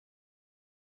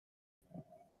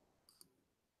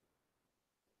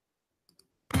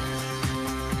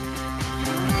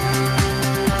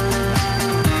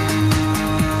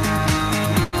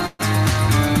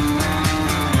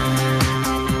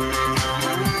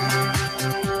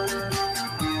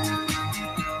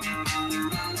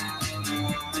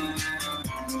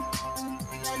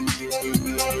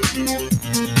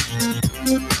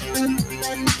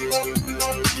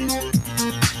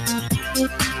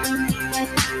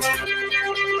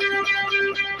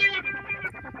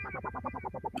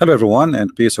Hello everyone,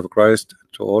 and peace of Christ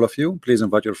to all of you. Please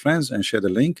invite your friends and share the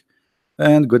link.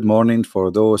 And good morning for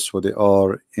those who they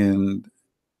are in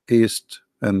East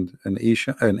and in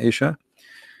Asia,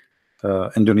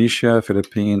 Indonesia,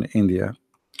 Philippines, India.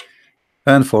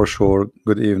 And for sure,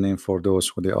 good evening for those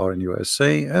who they are in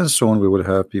USA. And soon we will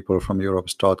have people from Europe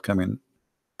start coming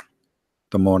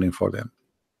the morning for them.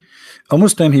 A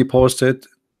Muslim, he posted,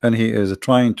 and he is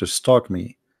trying to stalk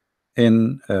me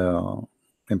in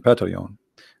Patreon.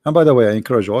 And by the way, I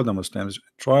encourage all the Muslims,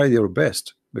 try your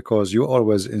best, because you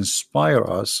always inspire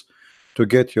us to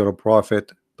get your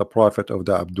prophet, the prophet of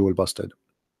the Abdul busted.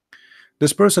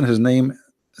 This person, his name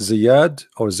Ziyad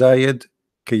or Zayed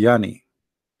Kiyani.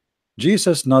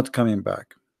 Jesus not coming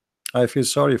back. I feel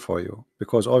sorry for you,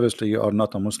 because obviously you are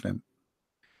not a Muslim,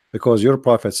 because your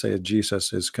prophet said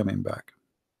Jesus is coming back.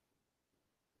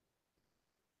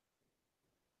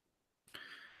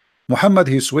 Muhammad,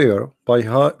 he swear by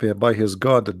his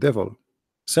God the devil,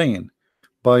 saying,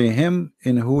 by him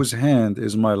in whose hand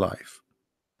is my life,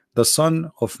 the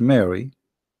son of Mary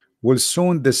will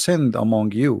soon descend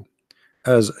among you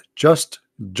as just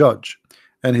judge,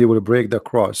 and he will break the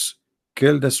cross,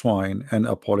 kill the swine, and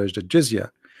abolish the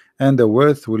jizya, and the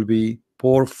wealth will be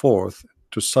poured forth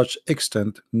to such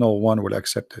extent no one will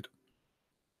accept it.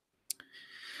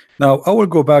 Now I will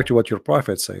go back to what your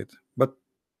prophet said, but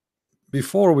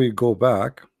before we go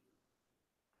back,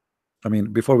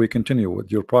 before we continue with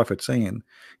your prophet saying,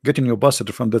 getting you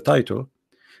busted from the title,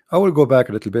 I will go back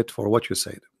a little bit for what you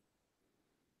said.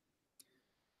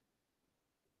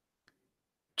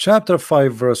 Chapter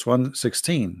 5 verse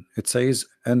 116, it says,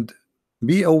 and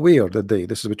be aware the day,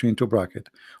 this is between two brackets,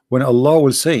 when Allah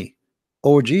will say,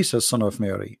 O Jesus, son of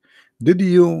Mary, did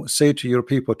you say to your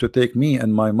people to take me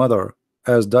and my mother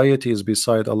as deities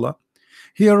beside Allah?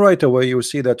 Here right away you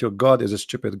see that your God is a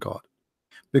stupid God,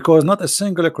 because not a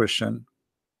single Christian,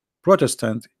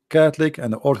 Protestant, Catholic,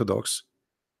 and Orthodox,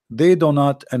 they do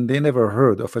not and they never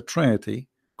heard of a Trinity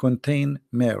contain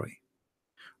Mary.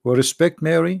 We respect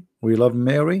Mary, we love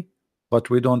Mary, but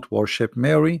we don't worship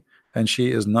Mary, and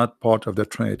she is not part of the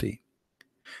Trinity.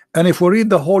 And if we read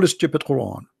the whole stupid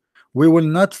Quran, we will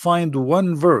not find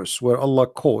one verse where Allah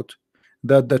quote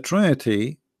that the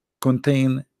Trinity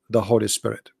contain the Holy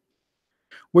Spirit,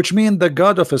 which means the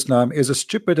God of Islam is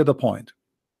stupid to the point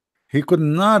he could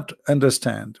not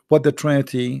understand what the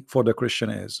Trinity for the Christian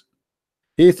is.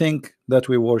 He think that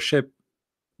we worship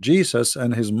Jesus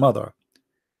and his mother.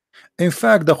 In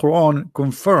fact, the Quran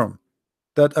confirm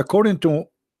that according to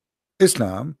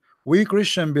Islam, we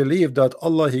Christian believe that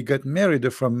Allah, he got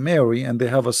married from Mary, and they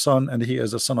have a son, and he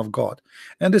is the son of God.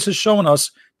 And this is showing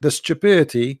us the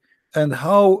stupidity and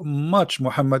how much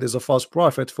Muhammad is a false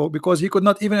prophet, because he could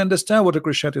not even understand what the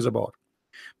Christianity is about,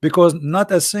 because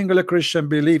not a single Christian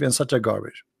believe in such a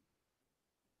garbage.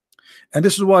 And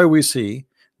this is why we see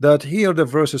that here the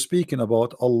verse is speaking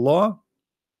about Allah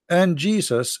and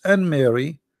Jesus and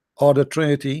Mary are the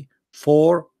Trinity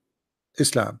for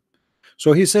Islam.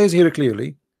 So he says here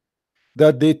clearly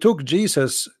that they took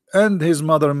Jesus and his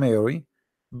mother Mary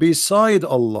beside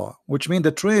Allah, which means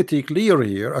the Trinity clear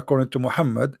here according to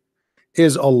Muhammad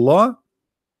is Allah,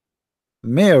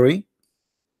 Mary,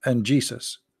 and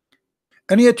Jesus.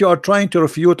 And yet you are trying to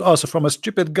refute us from a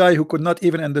stupid guy who could not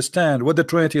even understand what the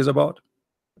Trinity is about.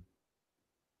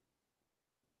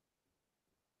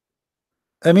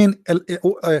 Why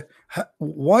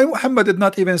Muhammad did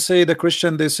not even say the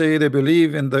Christian, they say they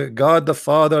believe in the God, the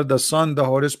Father, the Son, the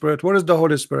Holy Spirit. Where is the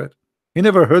Holy Spirit? He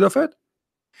never heard of it.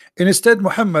 And instead,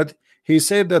 Muhammad, he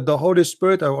said that the Holy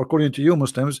Spirit, according to you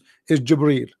Muslims, is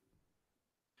Jibreel.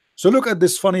 So look at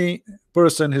this funny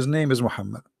person, his name is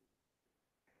Muhammad.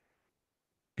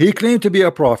 He claimed to be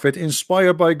a prophet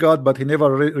inspired by God, but he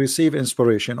never received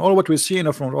inspiration. All what we see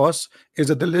in front of us is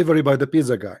a delivery by the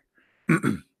pizza guy.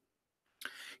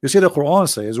 You see, the Quran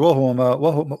says, وَمَا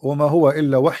هُوَ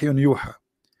إِلَّا وَحْيٌ يُوحَى.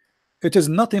 It is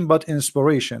nothing but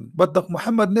inspiration. But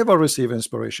Muhammad never received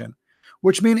inspiration,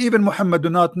 which means even Muhammad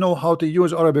do not know how to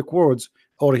use Arabic words,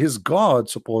 or his God,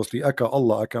 supposedly, Aka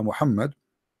Allah, Aka Muhammad.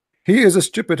 He is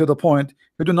stupid to the point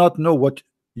he do not know what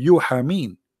yuha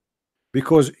mean,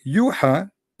 because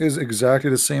yuha is exactly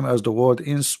the same as the word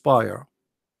inspire.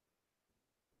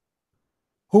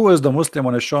 Who is the Muslim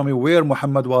want to show me where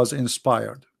Muhammad was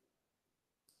inspired?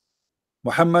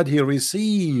 Muhammad, he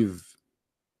received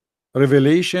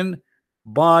revelation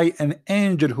by an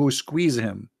angel who squeezed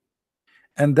him,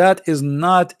 and that is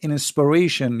not an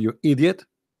inspiration, you idiot.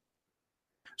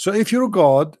 So if your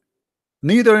God,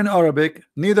 neither in Arabic,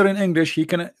 neither in English, he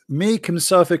can make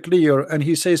himself clear, and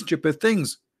he says stupid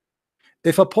things.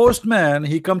 If a postman,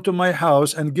 he come to my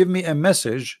house and give me a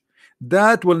message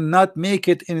that will not make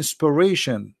it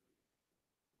inspiration.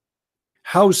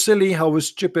 How silly, how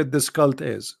stupid this cult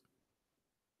is.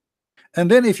 And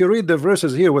then if you read the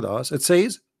verses here with us, it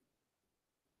says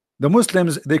the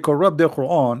Muslims, they corrupt their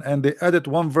Quran and they added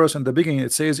one verse in the beginning.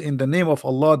 It says, in the name of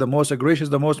Allah, the most gracious,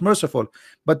 the most merciful.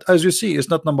 But as you see, it's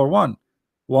not number one.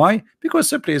 Why? Because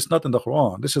simply it's not in the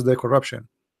Quran. This is their corruption.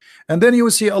 And then you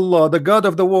see Allah, the God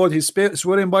of the world, he's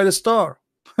swearing by the star.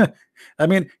 I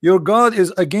mean, your God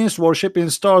is against worshiping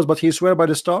stars, but he swear by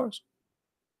the stars.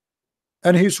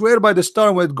 And he swear by the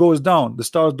star when it goes down. The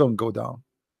stars don't go down.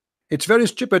 It's very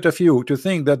stupid of you to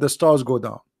think that the stars go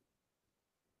down.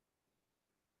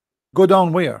 Go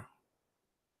down where?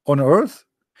 On earth?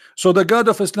 So the God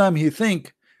of Islam, he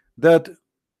think that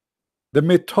the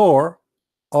meteor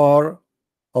are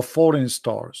of foreign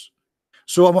stars.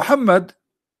 So Muhammad,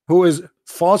 who is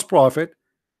false prophet,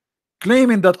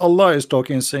 claiming that Allah is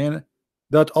talking, saying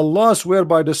that Allah swear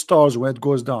by the stars when it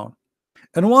goes down.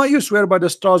 And why you swear by the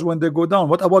stars when they go down?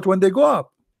 What about when they go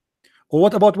up? Or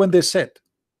what about when they set?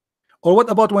 Or what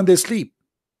about when they sleep?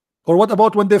 Or what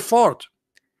about when they fart?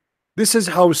 This is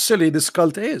how silly this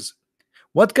cult is.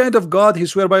 What kind of God he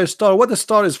swear by a star? What a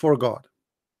star is for God?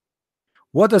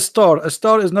 What a star? A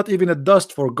star is not even a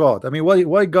dust for God. I mean,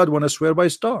 why God want to swear by a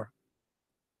star?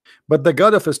 But the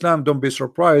God of Islam, don't be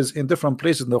surprised, in different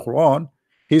places in the Quran,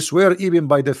 he swear even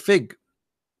by the fig.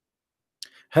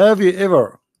 Have you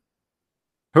ever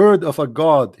heard of a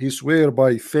God he swear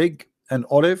by fig and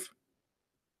olive?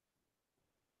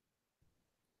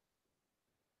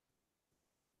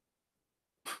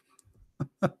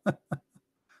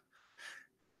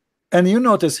 And you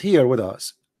notice here with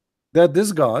us that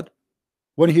this God,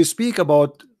 when he speak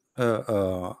about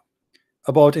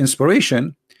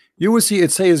inspiration, you will see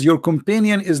it says your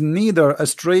companion is neither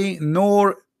astray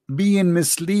nor being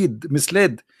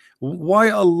misled. Why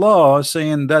Allah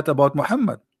saying that about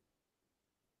Muhammad?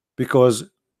 Because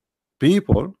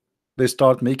people, they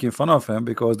start making fun of him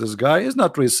because this guy is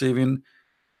not receiving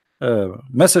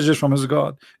messages from his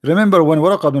God. Remember when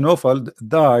Waraq ibn Nawfal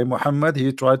died, Muhammad,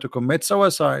 he tried to commit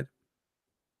suicide.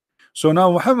 So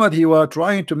now Muhammad, he was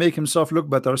trying to make himself look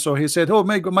better, so he said, oh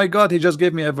my God, he just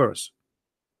gave me a verse.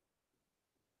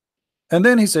 And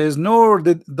then he says, nor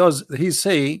does he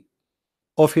say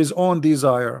of his own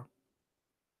desire.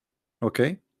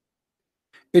 Okay,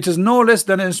 it is no less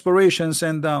than inspiration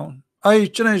sent down. I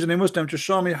challenge any Muslim to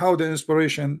show me how the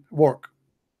inspiration work.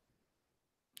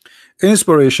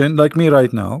 Inspiration, like me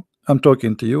right now, I'm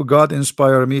talking to you, God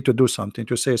inspired me to do something,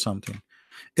 to say something.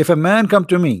 If a man come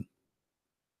to me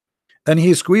and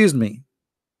he squeezed me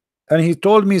and he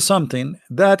told me something,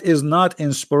 that is not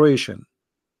inspiration,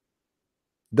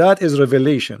 that is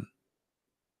revelation.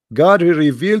 God will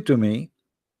reveal to me,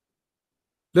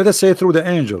 let us say through the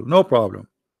angel, no problem.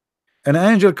 An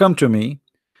angel come to me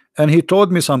and he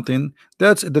told me something,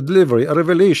 that's the delivery, a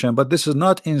revelation, but this is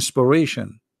not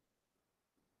inspiration.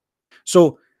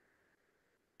 So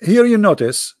here you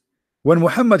notice when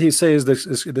Muhammad, he says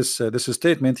this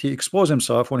statement, he exposed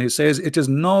himself when he says it is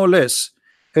no less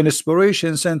an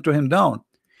inspiration sent to him down.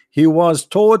 He was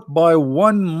taught by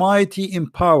one mighty in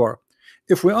power.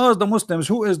 If we ask the Muslims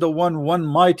who is the one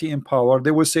mighty in power,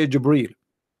 they will say Jibreel.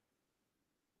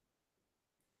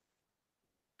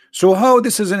 So how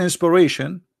this is an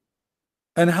inspiration,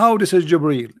 and how this is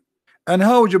Jibreel, and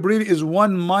how Jibreel is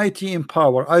one mighty in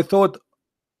power? I thought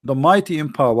the mighty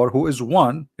in power, who is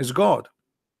one, is God,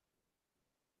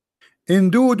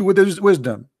 endued with his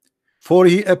wisdom, for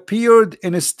he appeared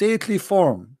in a stately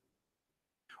form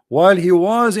while he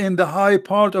was in the high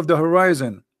part of the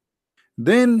horizon.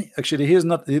 Then actually he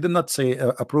did not say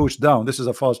approach down. This is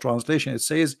a false translation. It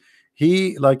says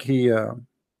he, like he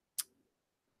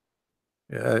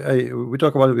we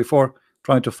talked about it before,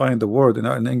 trying to find the word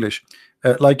in English,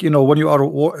 like, you know, when you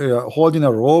are holding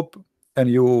a rope and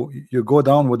you go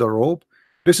down with a rope,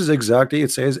 this is exactly,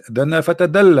 it says dana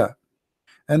fatadalla,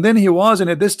 and then he was in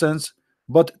a distance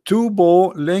but 2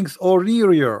 bow length or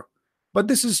rear. But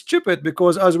this is stupid,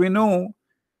 because as we know,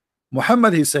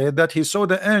 Muhammad, he said that he saw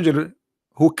the angel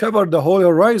who covered the whole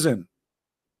horizon.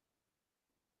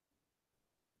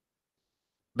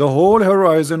 The whole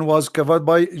horizon was covered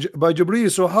by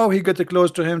Jibreel. So how he get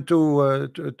close to him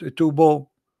to bow?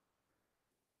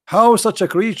 How such a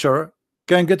creature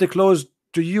can get close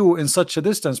to you in such a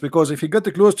distance? Because if he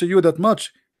get close to you that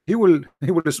much, he will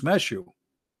smash you.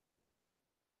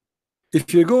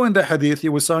 If you go in the hadith,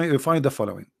 you will find the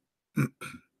following.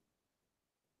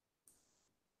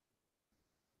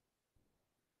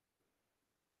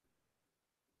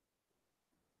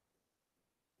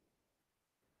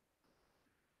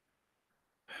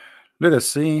 Let us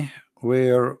see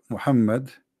where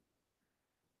Muhammad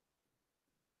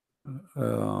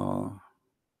Uh,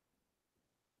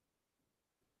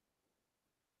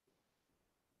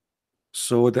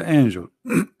 so the angel.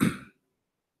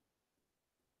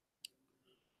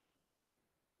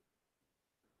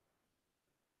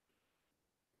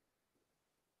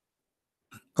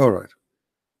 All right.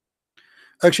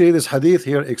 Actually, this hadith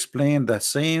here explained the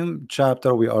same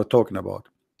chapter we are talking about.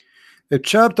 A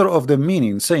chapter of the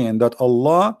meaning saying that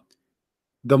Allah,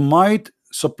 the might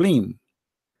supreme,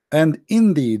 and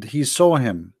indeed he saw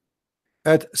him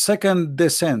at second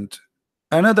descent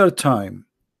another time,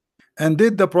 and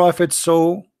did the Prophet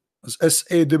saw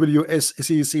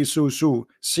SAWSCC su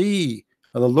see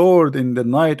the Lord in the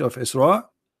night of Isra?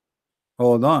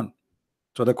 Hold on.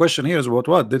 So the question here is about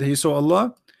what? Did he saw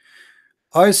Allah?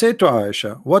 I said to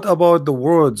Aisha, what about the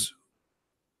words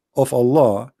of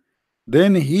Allah?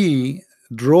 Then he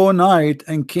drew night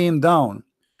and came down.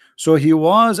 So he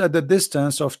was at the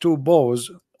distance of 2 bows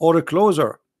or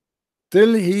closer,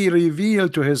 till he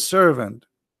revealed to his servant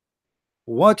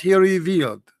what he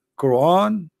revealed.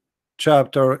 Quran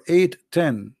chapter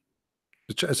 8:10.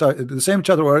 The same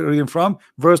chapter we're reading from,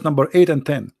 verse number 8 and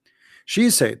 10. She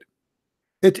said,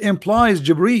 it implies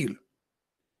Jibreel.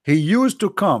 He used to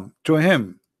come to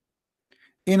him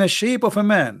in a shape of a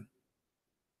man,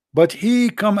 but he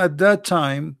come at that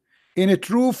time in a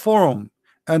true form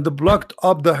and blocked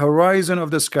up the horizon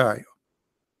of the sky.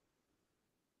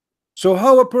 So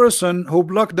how a person who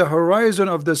blocked the horizon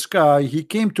of the sky, he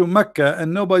came to Mecca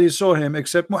and nobody saw him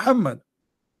except Muhammad?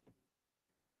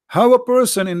 How a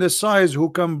person in the size who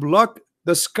can block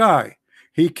the sky,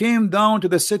 he came down to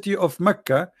the city of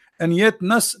Mecca and yet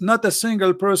not a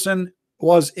single person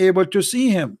was able to see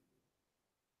him?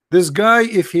 This guy,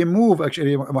 if he move,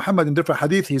 actually Muhammad in different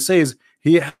hadith he says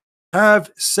he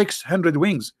have 600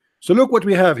 wings. So look what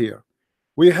we have here.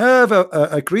 We have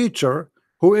a creature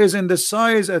who is in the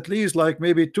size at least like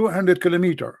maybe 200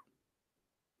 kilometer,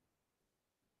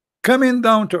 coming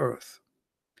down to earth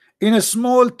in a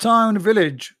small town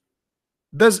village,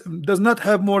 does not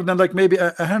have more than like maybe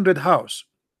 100 house,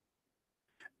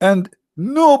 and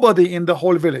nobody in the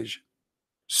whole village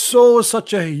saw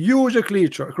such a huge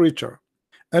creature.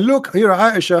 And look here,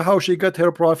 Aisha, how she got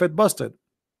her prophet busted.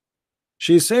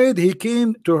 She said he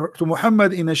came to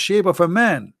Muhammad in the shape of a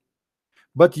man,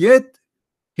 but yet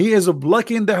he is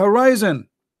blocking the horizon.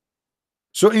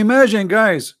 So imagine,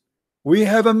 guys, we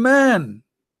have a man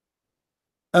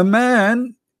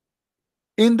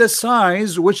in the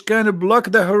size which can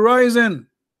block the horizon,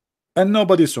 and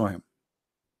nobody saw him.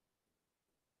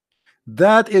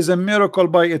 That is a miracle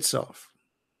by itself.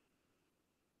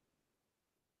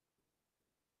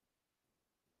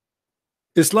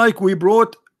 It's like we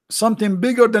brought something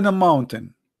bigger than a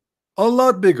mountain, a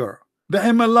lot bigger, the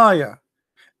Himalaya,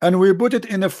 and we put it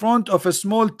in the front of a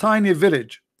small tiny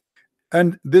village,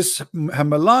 and this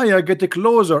Himalaya get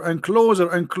closer and closer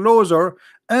and closer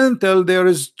until there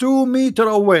is 2 meters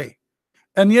away,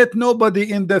 and yet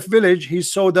nobody in the village he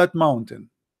saw that mountain.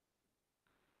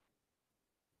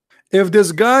 If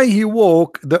this guy he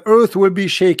walk, the earth will be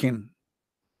shaking.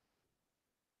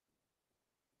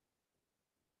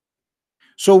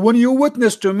 So when you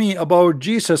witness to me about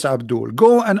Jesus, Abdul,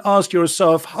 go and ask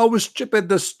yourself how stupid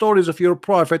the stories of your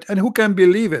prophet, and who can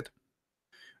believe it?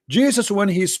 Jesus, when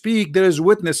he speak, there is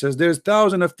witnesses, there's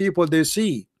thousands of people they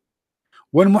see.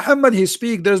 When Muhammad he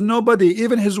speak, there's nobody,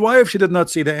 even his wife, she did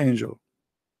not see the angel.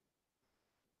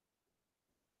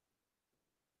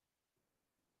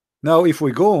 Now if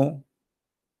we go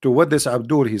to what this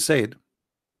Abdul he said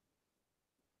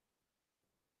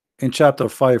in chapter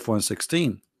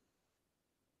 5:116,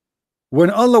 when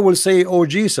Allah will say, "O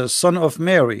Jesus, son of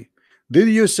Mary, did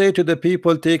you say to the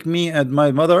people, take me and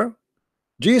my mother?"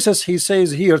 Jesus he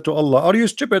says here to Allah, are you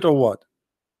stupid or what?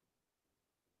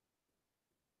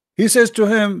 He says to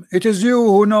him, it is you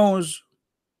who knows,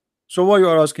 so why you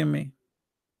are asking me?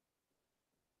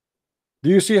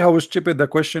 Do you see how stupid the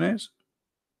question is?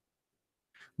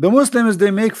 The Muslims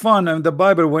they make fun of the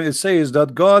Bible when it says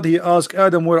that God he asked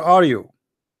Adam, where are you?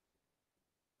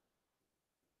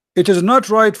 It is not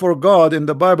right for God in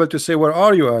the Bible to say, where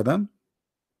are you, Adam?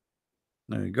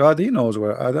 God he knows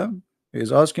where Adam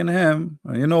is, asking him.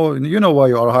 You know why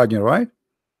you are hiding, right?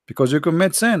 Because you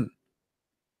commit sin.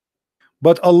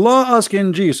 But Allah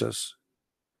asking Jesus,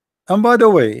 and by the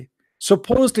way,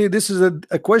 supposedly this is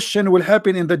a question will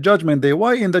happen in the judgment day.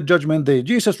 Why in the judgment day?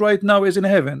 Jesus right now is in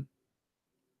heaven.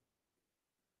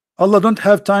 Allah don't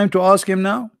have time to ask him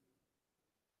now?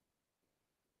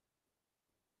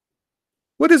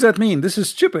 What does that mean? This is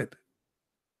stupid.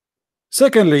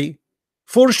 Secondly,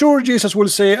 for sure Jesus will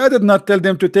say, I did not tell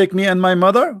them to take me and my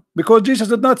mother, because Jesus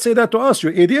did not say that to us, you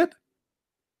idiot.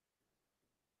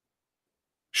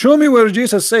 Show me where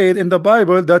Jesus said in the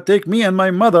Bible that take me and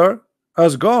my mother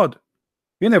as God.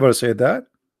 He never said that.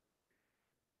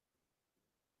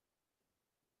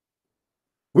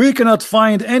 We cannot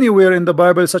find anywhere in the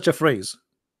Bible such a phrase.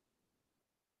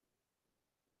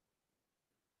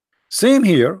 Same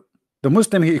here. The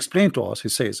Muslim, he explained to us, he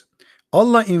says,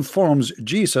 Allah informs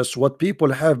Jesus what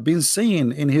people have been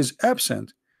saying in his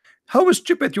absence. How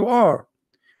stupid you are.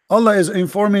 Allah is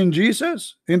informing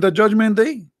Jesus in the judgment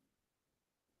day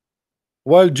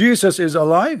while Jesus is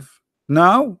alive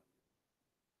now.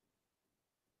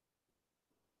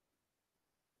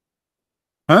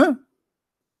 Huh?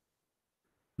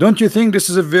 Don't you think this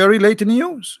is a very late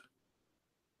news?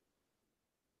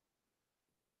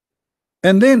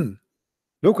 And then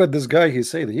look at this guy, he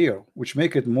said here, which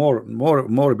make it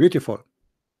more beautiful.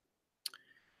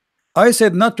 I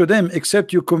said not to them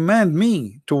except you command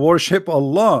me to worship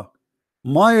Allah,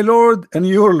 my Lord and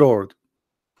your Lord.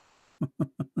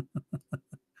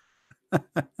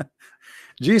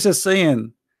 Jesus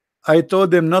saying, I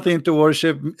told them nothing to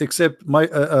worship except my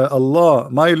Allah,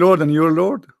 my Lord and your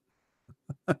Lord.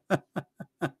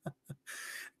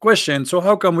 Question, so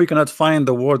how come we cannot find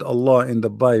the word Allah in the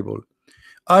Bible?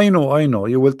 I know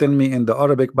you will tell me in the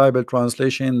Arabic Bible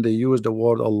translation they use the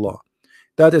word Allah.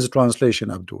 That is a translation,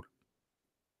 Abdul.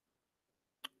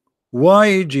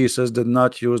 Why Jesus did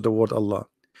not use the word Allah?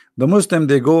 The Muslim,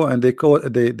 they go and they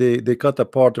cut a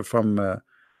part from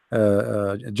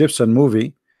Egyptian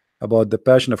movie about the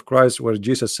Passion of Christ where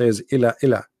Jesus says ilah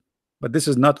ilah, but this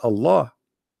is not Allah.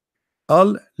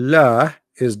 Allah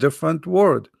is different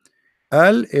word.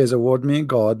 Al is a word meaning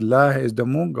God, La is the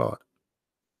moon God.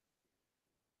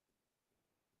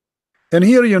 And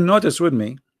here you notice with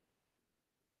me,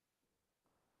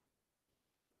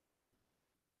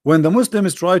 when the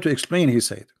Muslims try to explain, he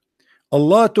said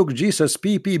Allah took Jesus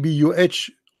PPBUH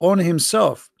on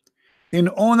himself in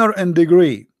honor and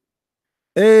degree.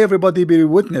 Everybody be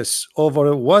witness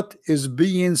over what is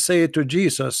being said to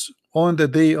Jesus on the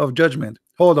day of judgment.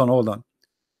 Hold on.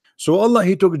 So Allah,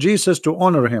 he took Jesus to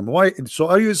honor him. Why? So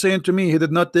are you saying to me he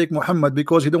did not take Muhammad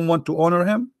because he didn't want to honor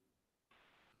him?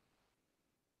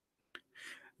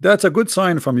 That's a good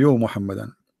sign from you,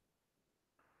 Mohammedan.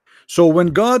 So when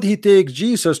God he takes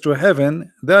Jesus to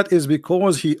heaven, that is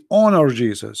because he honored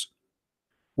Jesus.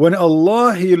 When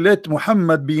Allah he let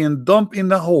Muhammad be dumped in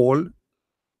the hole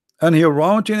and he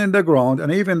rounding in the ground,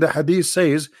 and even the hadith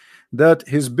says that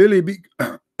his belly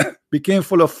became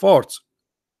full of farts.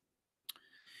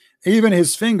 Even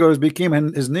his fingers became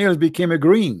and his nails became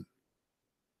green.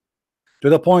 To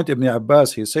the point Ibn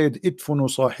Abbas he said, "Itfunu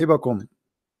sahibakum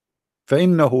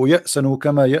فإنه يأسن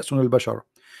كما يأسن البشر."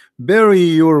 Bury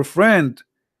your friend,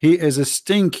 he is a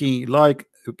stinky like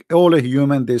all a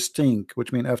human, they stink,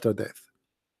 which means after death.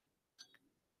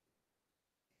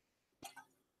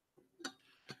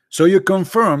 So you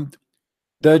confirmed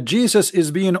that Jesus is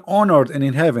being honored and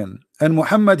in heaven, and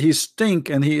Muhammad he stink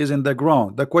and he is in the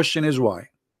ground. The question is why?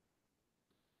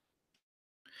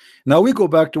 Now we go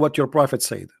back to what your prophet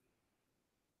said.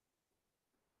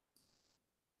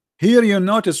 Here you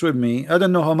notice with me, I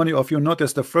don't know how many of you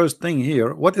noticed the first thing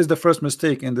here. What is the first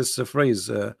mistake in this phrase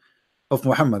of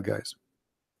Muhammad, guys?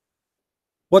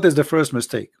 What is the first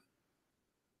mistake?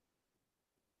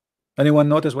 Anyone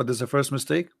notice what is the first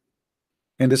mistake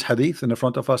in this hadith in the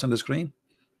front of us on the screen?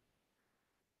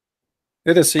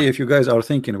 Let us see if you guys are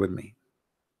thinking with me.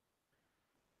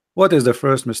 What is the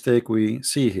first mistake we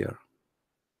see here?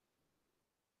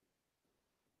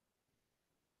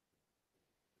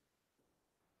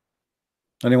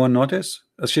 Anyone notice?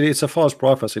 Actually, it's a false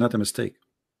prophecy, not a mistake.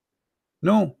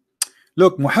 No.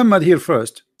 Look, Muhammad here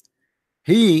first.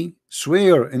 He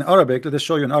swear in Arabic. Let us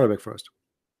show you in Arabic first.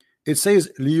 It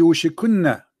says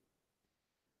liyushikunna.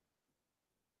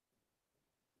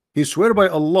 He swear by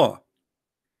Allah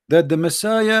that the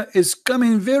Messiah is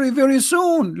coming very, very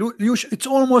soon. It's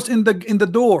almost in the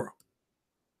door.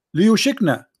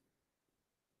 Liyushikna.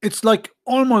 It's like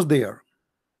almost there.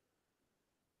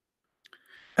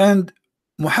 And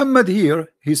Muhammad here,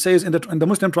 he says in the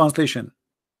Muslim translation,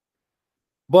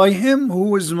 by him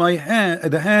who is my hand,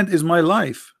 the hand is my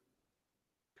life,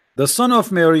 the son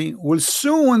of Mary will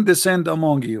soon descend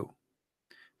among you.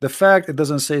 The fact it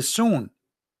doesn't say soon,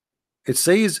 it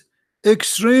says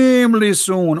extremely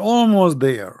soon, almost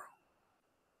there.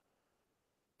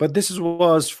 But this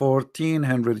was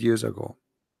 1400 years ago.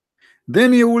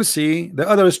 Then you will see the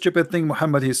other stupid thing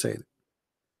Muhammad he said.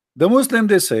 The Muslim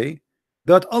they say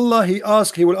that Allah he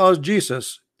will ask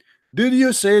Jesus, did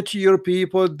you say to your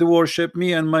people to worship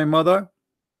me and my mother?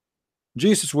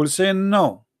 Jesus will say,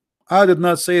 no, I did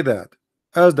not say that.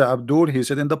 As the Abdul he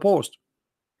said in the post.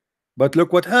 But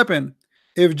look what happened.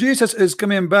 If Jesus is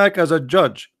coming back as a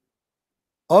judge,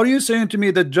 are you saying to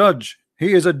me the judge,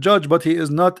 he is a judge, but he is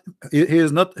not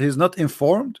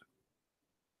informed?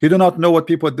 He do not know what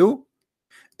people do?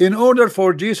 In order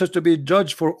for Jesus to be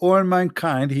judged for all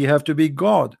mankind, he have to be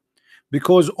God,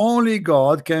 because only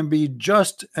God can be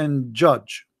just and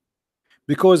judge,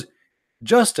 because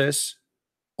justice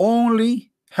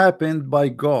only happened by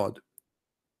God.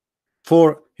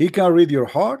 For he can read your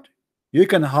heart, you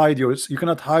cannot hide your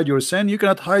sin, you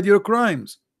cannot hide your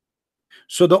crimes.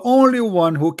 So the only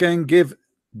one who can give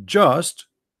just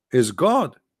is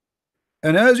God.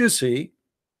 And as you see,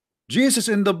 Jesus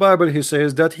in the Bible, he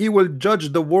says that he will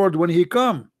judge the world when he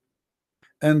come.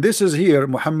 And this is here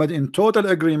Muhammad in total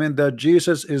agreement that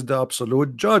Jesus is the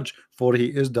absolute judge, for he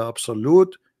is the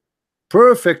absolute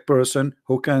perfect person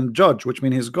who can judge, which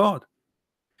means he's God.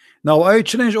 Now I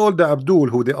challenge all the Abdul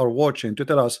who they are watching to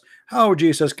tell us how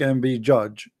Jesus can be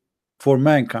judge for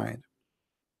mankind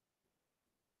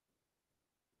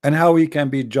and how he can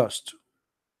be just.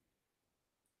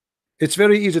 It's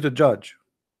very easy to judge.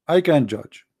 I can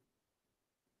judge,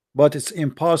 but it's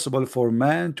impossible for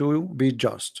man to be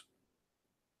just,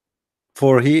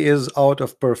 for he is out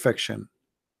of perfection.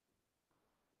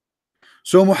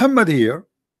 So Muhammad here,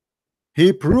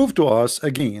 he proved to us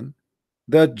again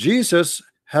that Jesus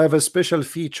have a special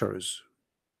features.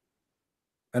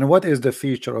 And what is the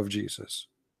feature of Jesus?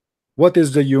 What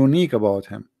is the unique about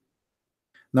him?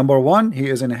 Number one, he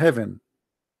is in heaven.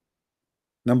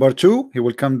 Number two, he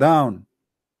will come down.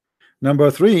 Number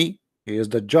three, he is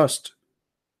the just.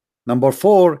 Number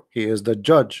four, he is the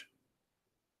judge.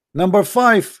 Number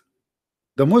five,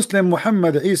 the Muslim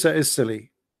Muhammad Isa is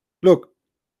silly. Look,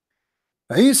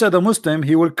 Isa the Muslim,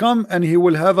 he will come and he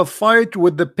will have a fight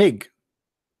with the pig.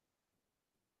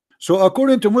 So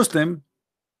according to Muslim,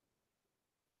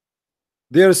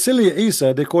 their silly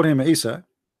Isa, they call him Isa.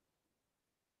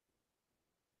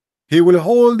 He will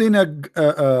hold in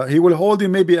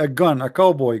maybe a gun, a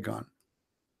cowboy gun.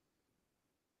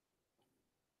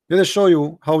 Let us show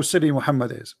you how silly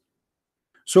Muhammad is.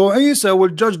 So Isa will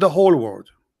judge the whole world,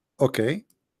 okay?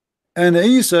 And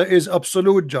Isa is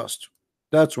absolute just.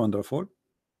 That's wonderful.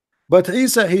 But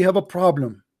Isa, he have a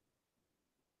problem.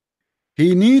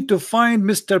 He need to find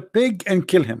Mr. Pig and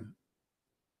kill him.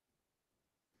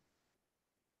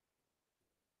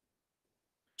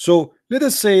 So let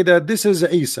us say that this is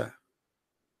Isa.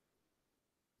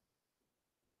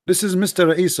 This is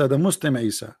Mr. Isa, the Muslim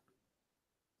Isa.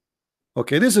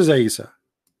 Okay, this is Isa.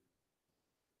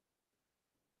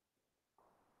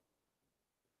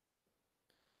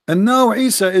 And now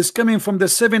Isa is coming from the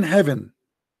seventh heaven,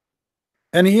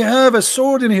 and he have a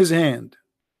sword in his hand.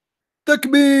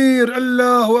 Takbir,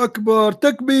 Allahu Akbar,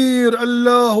 Takbir,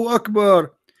 Allahu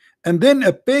Akbar. And then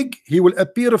a pig, he will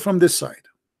appear from this side.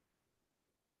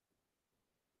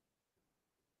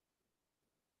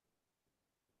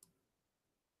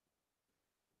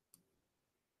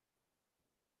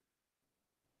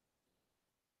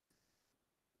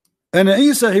 And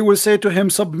Isa, he will say to him,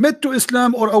 submit to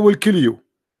Islam or I will kill you.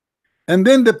 And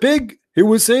then the pig, he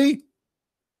will say,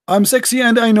 I'm sexy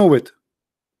and I know it,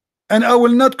 and I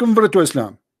will not convert to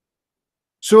Islam.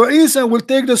 So Isa will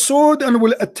take the sword and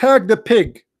will attack the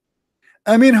pig.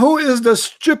 I mean, who is the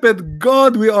stupid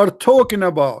God we are talking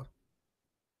about?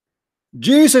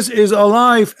 Jesus is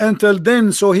alive until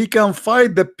then, so he can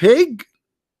fight the pig?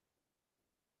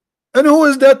 And who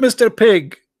is that Mr.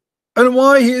 Pig? And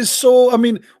why he is so, I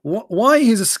mean, why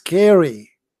he's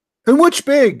scary? And which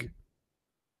pig?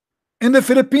 In the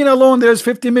Philippines alone, there's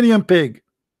 50 million pig.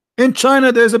 In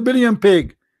China, there's 1 billion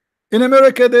pig. In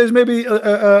America, there's maybe,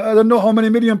 I don't know how many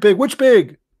million pig. Which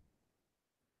pig?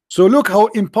 So look how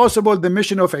impossible the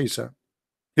mission of Isa.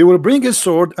 He will bring his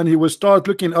sword and he will start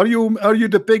looking. Are you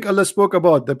the pig Allah spoke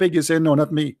about? The pig is saying, no,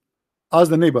 not me. Ask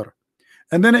the neighbor.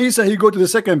 And then Isa, he go to the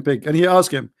second pig and he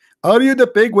ask him, are you the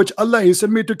pig which Allah he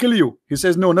sent me to kill you? He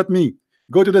says, no, not me.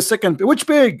 Go to the second pig. Which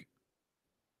pig?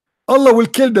 Allah will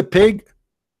kill the pig.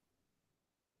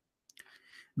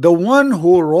 The one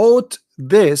who wrote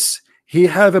this, he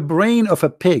have a brain of a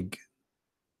pig,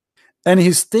 and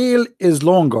his tail is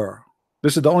longer.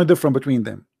 This is the only difference between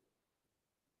them.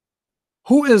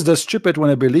 Who is the stupid when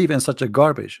I believe in such a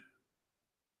garbage?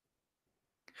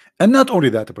 And not only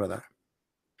that, brother,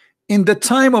 in the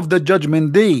time of the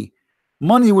judgment day,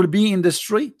 money will be in the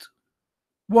street.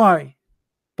 Why?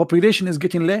 Population is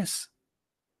getting less.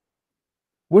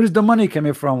 Where is the money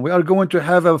coming from? We are going to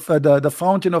have the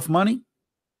fountain of money.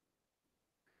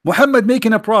 Muhammad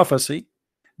making a prophecy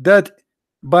that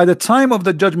by the time of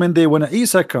the judgment day, when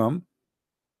Isa come,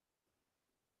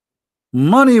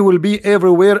 money will be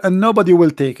everywhere and nobody will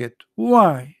take it.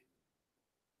 Why?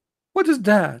 What is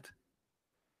that?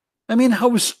 I mean,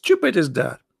 how stupid is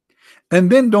that? And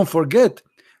then don't forget,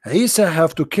 Isa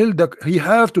have to kill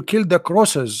the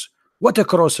crosses. What a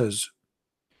crosses?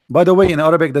 By the way, in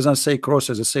Arabic doesn't say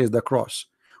crosses, it says the cross.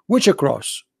 Which a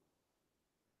cross?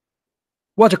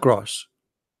 What a cross?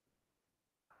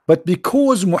 But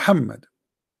because Muhammad,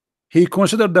 he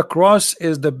considered the cross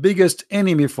is the biggest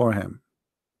enemy for him,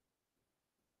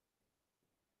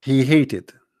 he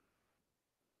hated.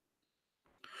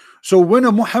 So when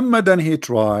a Mohammedan he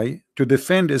try to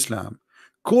defend Islam,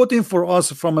 quoting for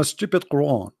us from a stupid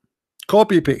Quran,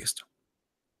 copy paste,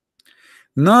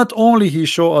 not only he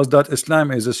show us that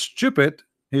Islam is a stupid,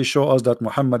 he show us that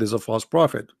Muhammad is a false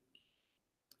prophet.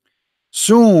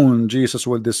 Soon Jesus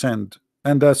will descend,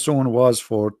 and that soon was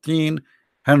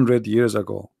 1400 years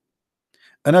ago.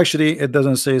 And actually it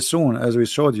doesn't say soon, as we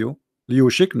showed you,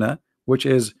 Liushikna, which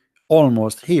is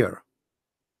almost here.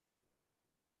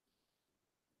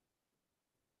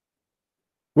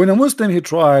 When a Muslim he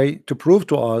try to prove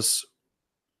to us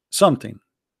something,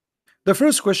 the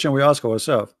first question we ask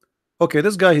ourselves, okay,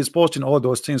 this guy he's posting all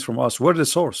those things from us, where is the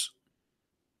source?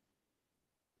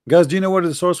 Guys, do you know where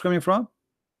the source coming from?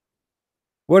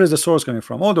 Where is the source coming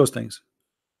from? All those things.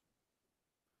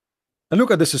 And look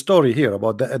at this story here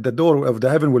about the door of the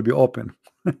heaven will be open.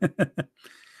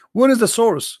 What is the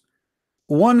source?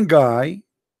 One guy,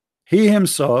 he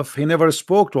himself, he never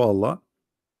spoke to Allah,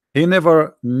 he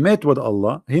never met with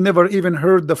Allah, he never even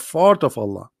heard the fart of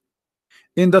Allah.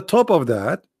 In the top of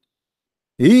that,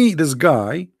 this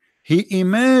guy, he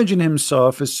imagined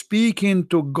himself speaking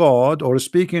to God, or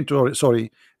speaking to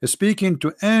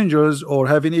angels, or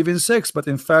having even sex, but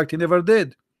in fact he never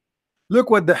did. Look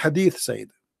what the hadith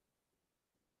said.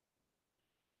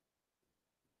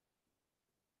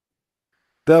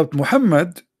 That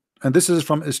Muhammad, and this is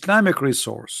from Islamic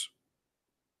resource,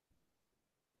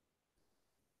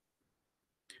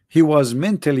 he was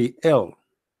mentally ill.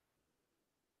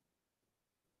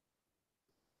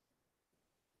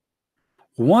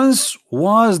 Once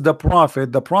was the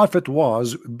prophet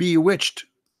was bewitched.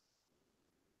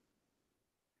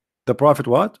 The prophet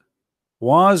what?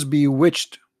 Was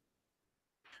bewitched.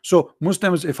 So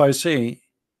Muslims, if I say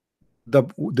the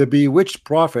bewitched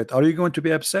prophet, are you going to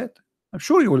be upset? I'm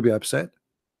sure you will be upset,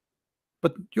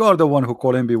 but you are the one who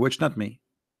call him bewitched, not me.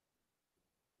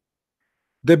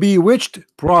 The bewitched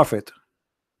prophet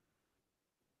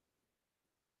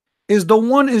is the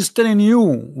one is telling you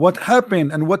what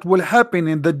happened and what will happen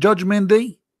in the judgment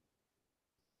day.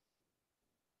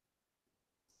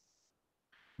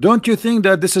 Don't you think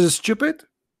that this is stupid?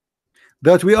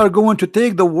 That we are going to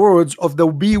take the words of the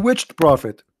bewitched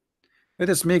prophet. Let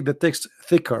us make the text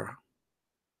thicker.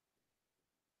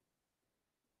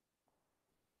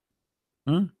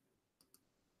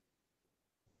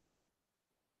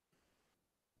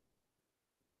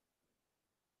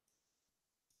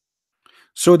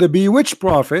 So the bewitched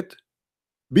prophet,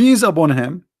 peace upon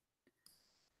him,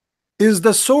 is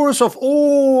the source of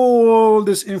all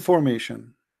this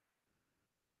information.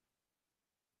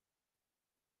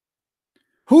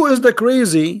 Who is the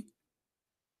crazy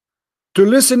to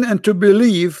listen and to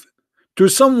believe to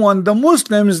someone? The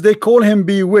Muslims, they call him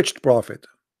bewitched prophet.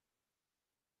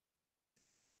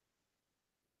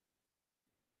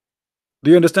 Do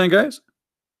you understand, guys?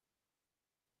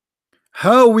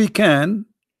 How we can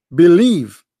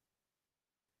believe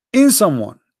in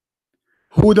someone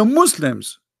who the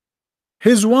Muslims,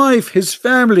 his wife, his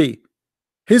family,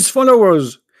 his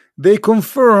followers, they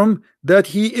confirm that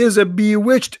he is a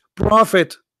bewitched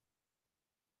prophet.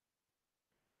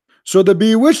 So the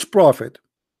bewitched prophet,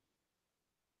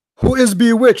 who is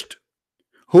bewitched,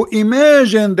 who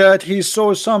imagined that he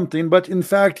saw something but in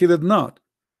fact he did not,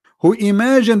 who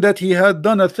imagined that he had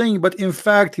done a thing but in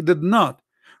fact he did not,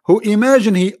 who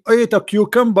imagined he ate a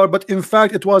cucumber but in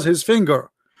fact it was his finger,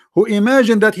 who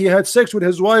imagined that he had sex with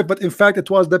his wife but in fact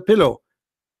it was the pillow.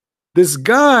 This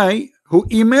guy who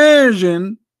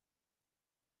imagined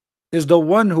is the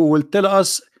one who will tell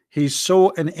us he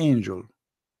saw an angel.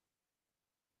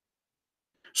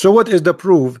 So what is the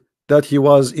proof that he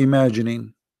was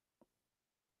imagining?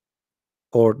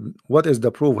 Or what is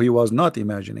the proof he was not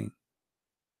imagining?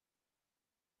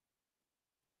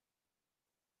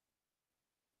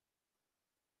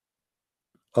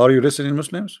 Are you listening,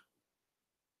 Muslims?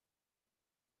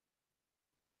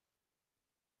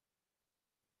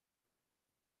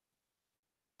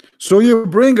 So you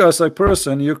bring us a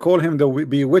person, you call him the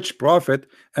bewitched prophet,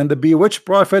 and the bewitched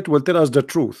prophet will tell us the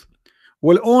truth.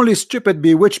 Well, only stupid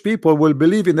bewitched people will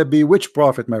believe in the bewitched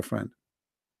prophet, my friend.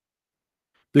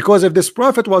 Because if this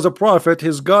prophet was a prophet,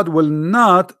 his God will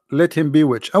not let him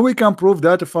bewitch. And we can prove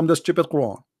that from the stupid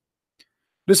Quran.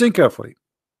 Listen carefully.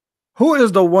 Who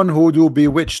is the one who do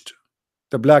bewitched?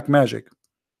 The black magic,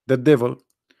 the devil.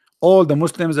 All the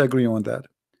Muslims agree on that.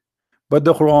 But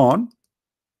the Quran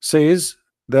says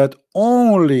that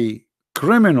only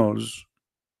criminals,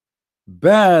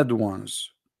 bad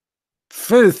ones,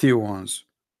 filthy ones,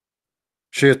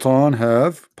 Shaitan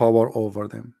have power over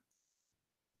them.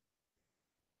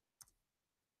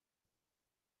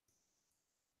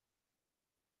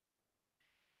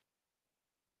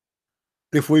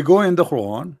 If we go in the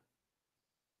Quran,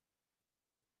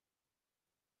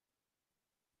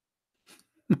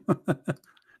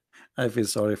 I feel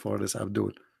sorry for this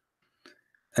Abdul.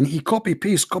 And he copy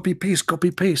paste, copy paste,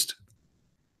 copy paste.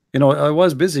 You know, I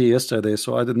was busy yesterday,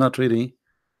 so I did not really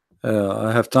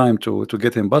I have time to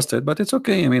get him busted, but it's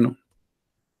okay. I mean,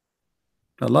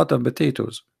 a lot of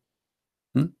potatoes.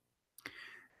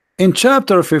 In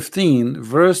chapter 15,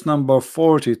 verse number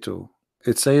 42,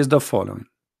 it says the following.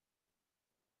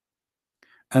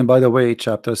 And by the way,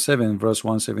 chapter 7, verse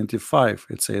 175,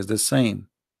 it says the same.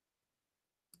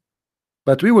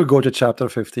 But we will go to chapter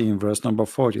 15, verse number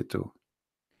 42.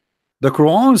 The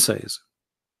Quran says,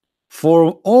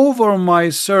 "For over my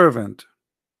servant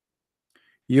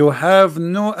you have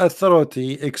no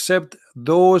authority except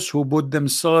those who put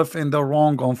themselves in the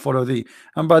wrong and follow thee."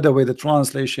 And by the way, the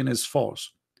translation is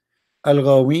false.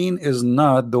 Al-Ghawin is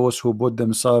not those who put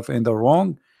themselves in the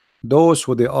wrong, those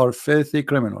who they are filthy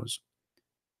criminals.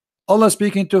 Allah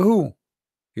speaking to who?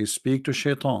 He speak to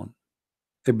Shaitan,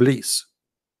 Iblis.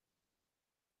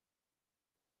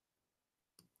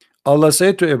 Allah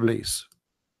said to Iblis,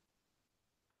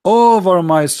 "Over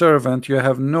my servant you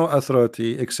have no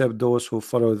authority except those who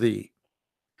follow thee."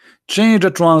 Change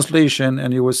the translation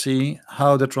and you will see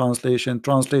how the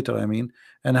translator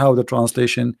and how the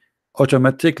translation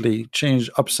automatically changed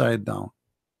upside down.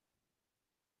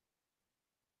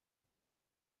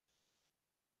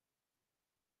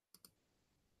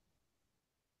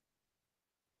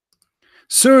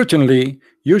 "Certainly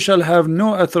you shall have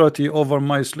no authority over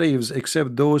my slaves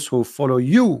except those who follow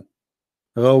you."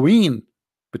 Ghawin,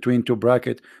 between two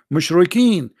brackets,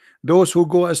 mushrikeen, those who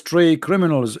go astray,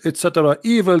 criminals, etc.,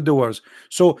 evildoers.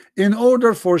 So in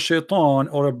order for Shaitan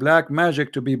or a black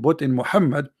magic to be put in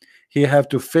Muhammad, he have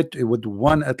to fit with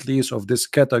one at least of this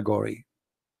category.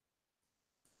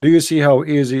 Do you see how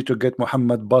easy to get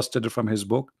Muhammad busted from his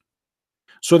book?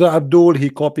 So the Abdul, he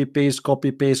copy paste,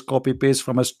 copy paste, copy paste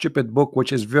from a stupid book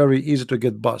which is very easy to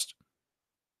get bust.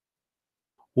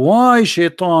 Why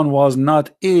Shaitan was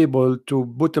not able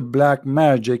to put a black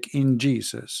magic in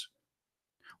Jesus?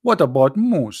 What about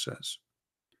Moses?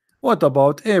 What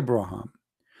about Abraham?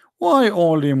 Why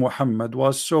only Muhammad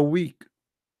was so weak?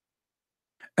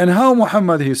 And how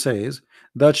Muhammad, he says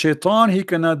that Shaitan, he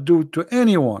cannot do to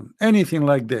anyone anything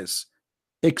like this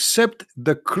except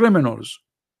the criminals,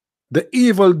 the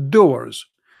evil doers,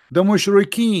 the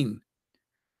mushrikeen,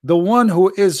 the one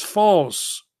who is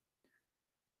false.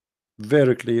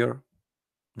 Very clear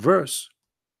verse.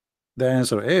 The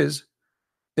answer is,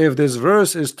 if this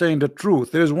verse is saying the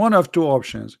truth, there is one of two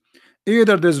options.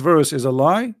 Either this verse is a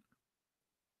lie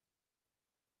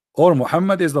or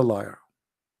Muhammad is the liar.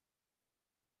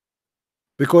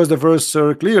 Because the verse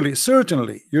says clearly,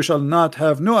 "Certainly you shall not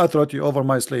have no authority over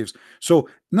my slaves." So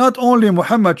not only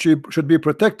Muhammad should be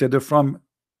protected from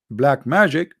black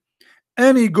magic,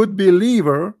 any good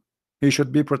believer, he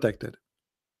should be protected.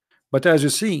 But as you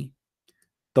see,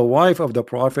 the wife of the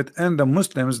Prophet and the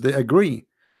Muslims, they agree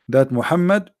that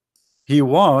Muhammad, he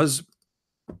was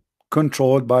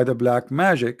controlled by the black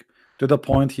magic to the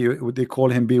point they call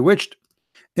him bewitched.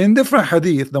 In different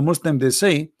hadith, the Muslim, they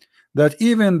say that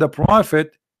even the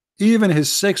Prophet, even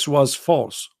his sex was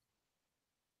false.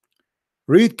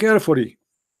 Read carefully.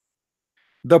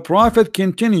 The Prophet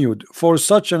continued for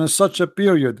such and such a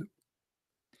period,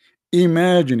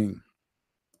 imagining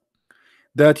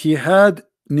that he had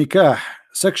nikah,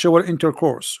 sexual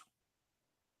intercourse,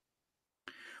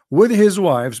 with his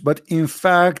wives, but in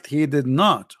fact he did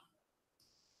not.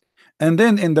 And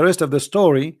then in the rest of the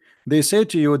story, they say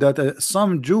to you that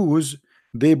some Jews,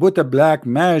 they put a black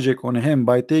magic on him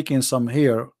by taking some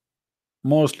hair,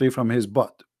 mostly from his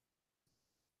butt.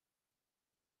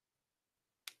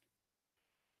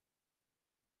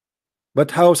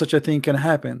 But how such a thing can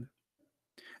happen?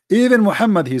 Even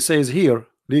Muhammad, he says here,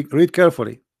 read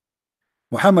carefully.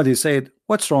 Muhammad, he said,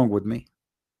 "What's wrong with me?"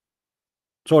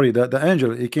 Sorry, the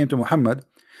angel, he came to Muhammad,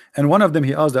 and one of them,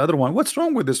 he asked the other one, "What's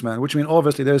wrong with this man?" Which means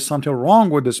obviously there is something wrong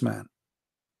with this man.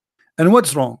 And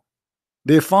what's wrong?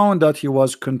 They found that he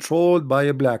was controlled by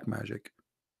a black magic,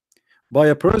 by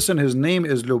a person. His name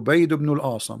is Lubayd ibn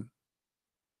al-Asam.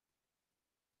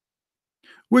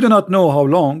 We do not know how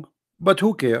long, But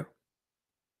who care?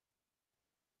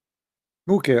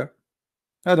 Who care?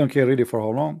 I don't care really for how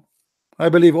long. I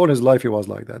believe all his life he was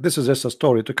like that. This is just a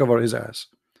story to cover his ass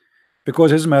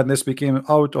because his madness became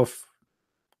out of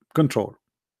control.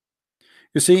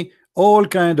 You see, all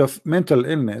kind of mental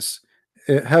illness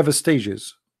have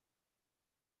stages.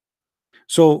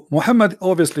 So Muhammad,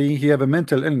 obviously he have a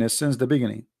mental illness since the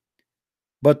beginning,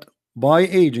 but by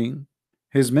aging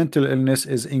his mental illness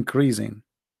is increasing.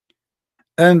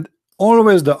 And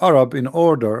always the Arab, in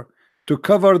order to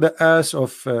cover the ass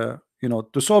of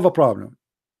to solve a problem,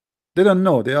 they don't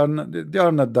know, they are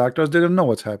not doctors, they don't know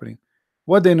what's happening.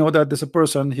 What they know that this a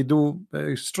person he do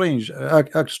strange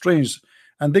act strange,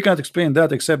 and they can't explain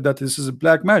that except that this is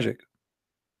black magic.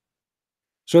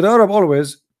 So the Arab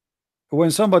always, when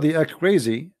somebody act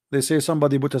crazy, they say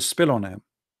somebody put a spell on him.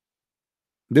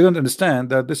 They don't understand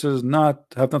that this is not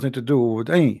have nothing to do with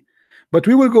any. But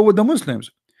we will go with the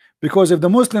Muslims, because if the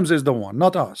Muslims is the one,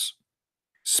 not us,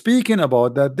 speaking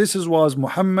about that this is was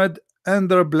Muhammad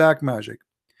under black magic,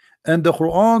 and the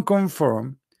Quran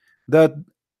confirm that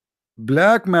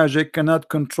black magic cannot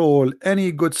control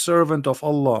any good servant of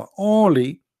Allah,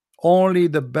 only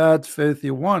the bad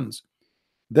filthy ones.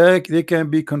 They can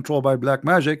be controlled by black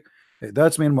magic.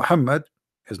 That's mean Muhammad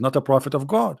is not a prophet of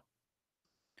God.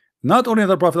 Not only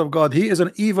the prophet of God, he is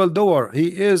an evil doer, he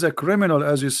is a criminal,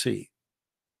 as you see.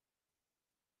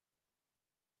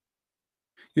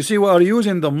 You see, we are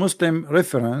using the Muslim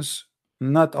reference,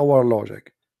 not our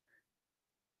logic.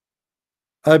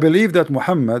 I believe that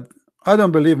Muhammad, I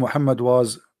don't believe Muhammad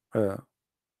was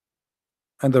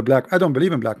under black, I don't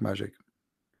believe in black magic.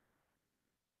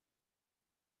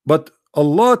 But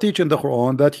Allah teach in the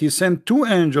Quran that he sent two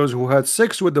angels who had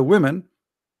sex with the women.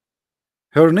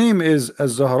 Her name is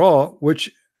Az-Zahra,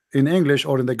 which in English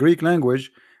or in the Greek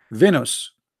language,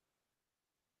 Venus.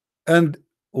 And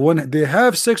when they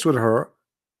have sex with her,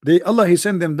 Allah he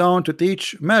sent them down to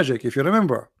teach magic. If you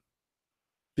remember,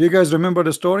 do you guys remember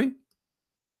the story?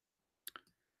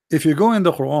 If you go in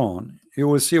the Quran, you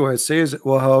will see what it says,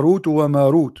 وَهَارُوتُ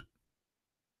وَمَارُوتُ.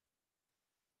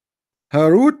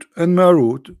 Harut and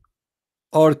Marut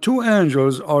are two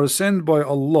angels are sent by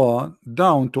Allah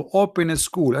down to open a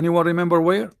school. Anyone remember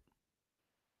where?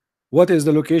 What is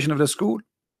the location of the school?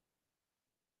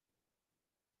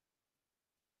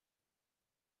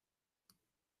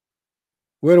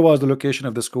 Where was the location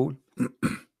of the school?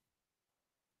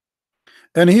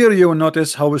 And here you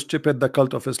notice how stupid the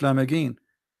cult of Islam again.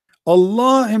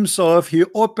 Allah himself, he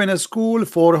opened a school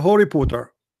for Harry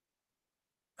Potter.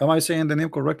 Am I saying the name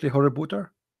correctly? Harry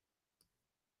Potter?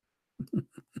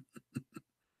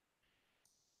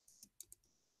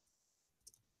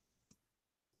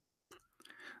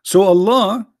 So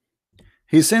Allah,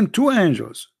 he sent two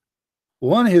angels.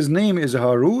 One his name is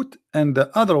Harut, and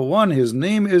the other one his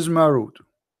name is Marut.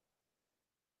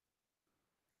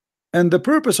 And the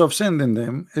purpose of sending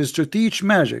them is to teach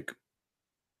magic.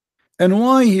 And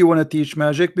why he want to teach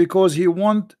magic? Because he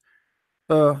want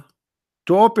to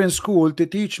open school to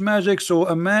teach magic, so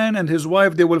a man and his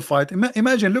wife they will fight.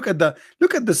 Imagine, look at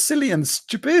the silly and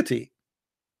stupidity.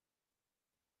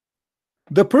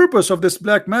 The purpose of this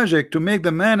black magic to make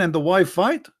the man and the wife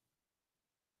fight.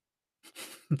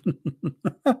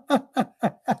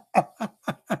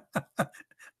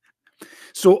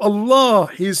 So Allah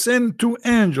he sent two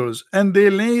angels and they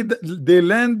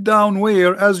land down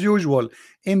where, as usual,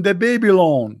 in the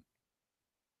Babylon.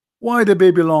 Why the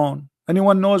Babylon?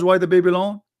 Anyone knows why the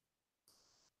Babylon?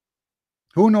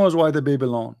 Who knows why the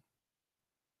Babylon?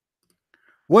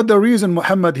 What the reason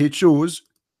Muhammad he choose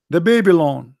the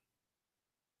Babylon?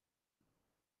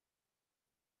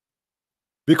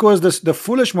 Because the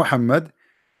foolish Muhammad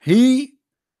he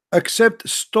accept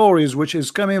stories which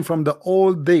is coming from the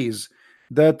old days,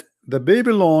 that the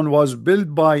Babylon was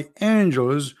built by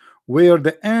angels, where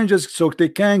the angels so they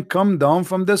can come down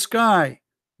from the sky,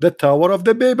 the Tower of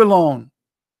the Babylon.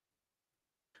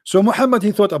 So Muhammad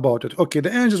he thought about it. Okay,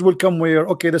 the angels will come where?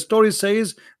 Okay, the story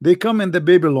says they come in the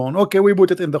Babylon. Okay, we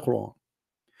put it in the Quran.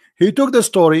 He took the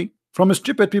story from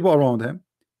stupid people around him,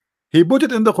 he put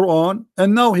it in the Quran,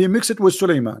 and now he mixed it with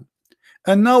Suleiman.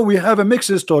 And now we have a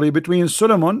mixed story between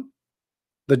Solomon,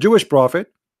 the Jewish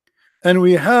prophet, and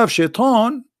we have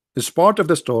Shaitan is part of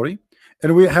the story,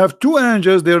 and we have two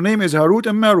angels, their name is Harut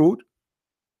and Marut,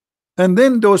 and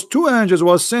then those two angels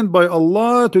was sent by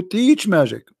Allah to teach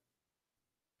magic.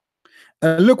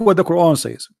 And look what the Quran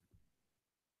says.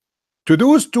 To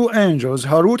those two angels,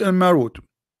 Harut and Marut,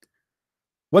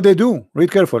 what they do,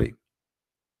 read carefully.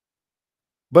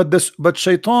 But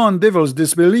Shaitan, devils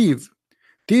disbelieve,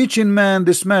 teaching man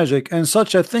this magic and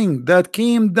such a thing, that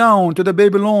came down to the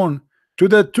Babylon to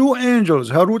the two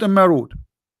angels, Harut and Marut.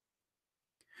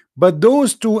 But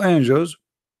those two angels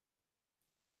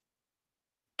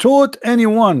taught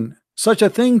anyone such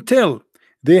a thing till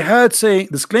they had say,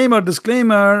 disclaimer,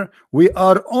 disclaimer, we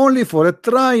are only for a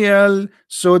trial,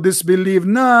 so disbelieve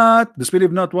not.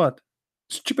 Disbelieve not what?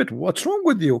 Stupid, what's wrong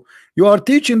with you? You are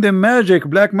teaching them magic,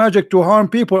 black magic, to harm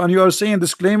people, and you are saying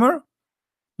disclaimer.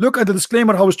 Look at the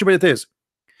disclaimer, how stupid it is.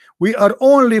 We are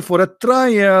only for a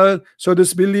trial, so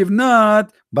disbelieve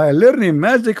not by learning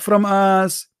magic from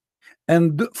us.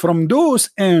 And from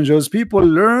those angels, people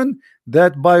learn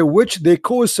that by which they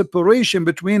cause separation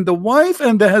between the wife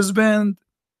and the husband.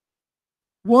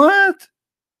 What?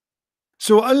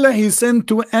 So Allah, He sent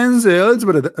two angels.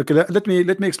 But okay, let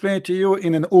me explain it to you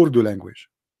in an Urdu language.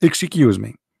 Excuse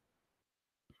me,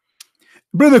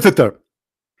 brother Tatar.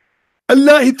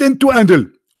 Allah, He sent two angels.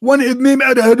 One is named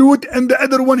Harut and the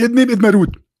other one is named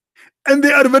Marut, and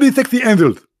they are very sexy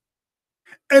angels.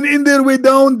 And in their way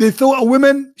down, they saw a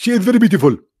woman. She is very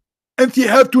beautiful, and she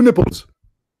have two nipples.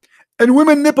 And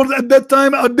women nipples at that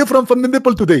time are different from the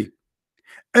nipple today.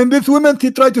 And this woman, she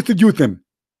tried to seduce them,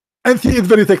 and she is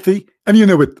very sexy, and you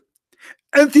know it.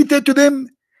 And she said to them,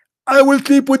 I will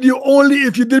sleep with you only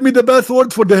if you give me the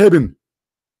password for the heaven.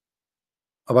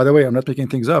 Oh, by the way, I'm not making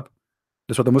things up.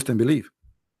 That's what the Muslims believe.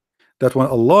 That when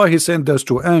Allah, He sent those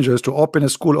two angels to open a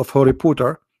school of Harry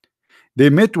Potter,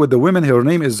 they met with the woman. Her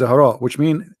name is Zahra, which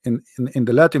means in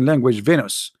the Latin language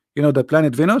Venus. You know the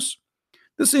planet Venus?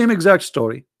 The same exact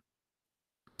story.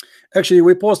 Actually,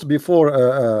 we posted before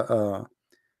a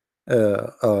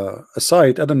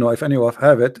site. I don't know if any of you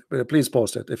have it, but please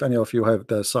post it if any of you have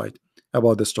the site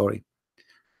about the story,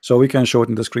 so we can show it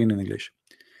in the screen in English.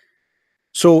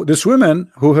 So this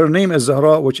woman, who her name is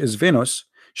Zahra, which is Venus,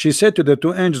 she said to the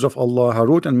two angels of Allah,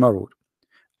 Harut and Marut,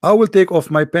 I will take off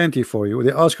my panty for you.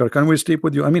 They ask her, can we sleep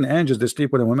with you? I mean, angels, they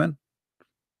sleep with a woman.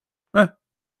 Let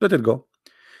it go.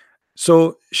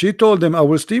 So she told them, I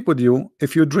will sleep with you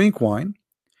if you drink wine,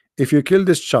 if you kill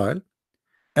this child,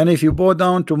 and if you bow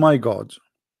down to my gods.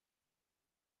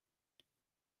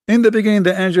 In the beginning,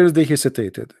 the angels, they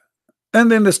hesitated,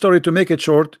 and then the story, to make it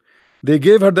short, they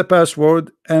gave her the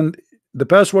password, and the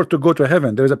password to go to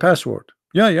heaven. There is a password.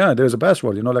 Yeah, there is a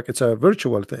password. You know, like it's a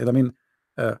virtual thing. I mean,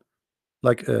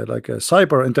 like a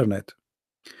cyber internet.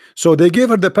 So they gave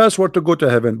her the password to go to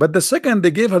heaven. But the second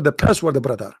they gave her the password,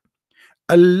 brother,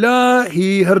 Allah,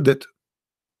 He heard it.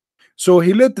 So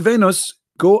He let Venus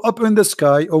go up in the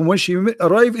sky, and when she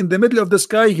arrived in the middle of the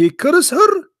sky, He cursed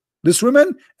her, this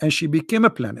woman, and she became a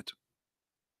planet.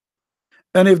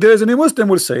 And if there is any Muslim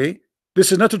will say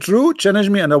this is not true, challenge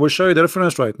me, and I will show you the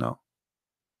reference right now.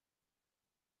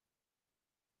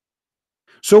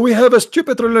 So we have a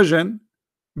stupid religion,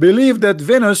 believe that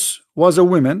Venus was a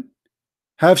woman,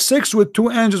 have sex with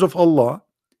two angels of Allah,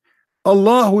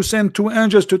 Allah who sent two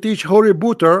angels to teach Harry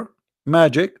Potter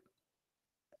magic,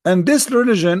 and this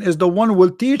religion is the one who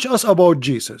will teach us about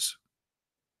Jesus.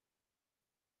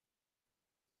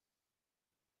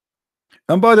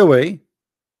 And by the way,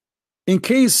 in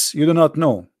case you do not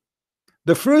know,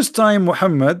 the first time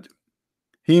Muhammad,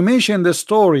 he mentioned the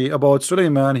story about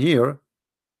Suleiman here.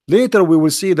 Later we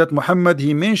will see that Muhammad,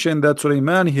 he mentioned that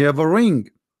Suleiman, he have a ring.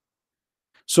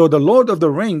 So the Lord of the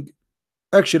Ring,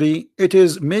 actually, it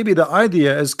is maybe the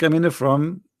idea is coming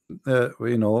from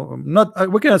you know,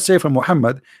 not we cannot say from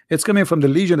Muhammad. It's coming from the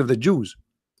legion of the Jews.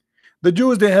 The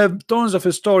Jews, they have tons of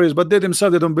stories, but they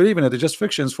themselves, they don't believe in it. It's just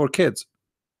fictions for kids.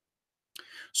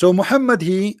 So Muhammad,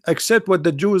 he accept what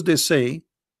the Jews they say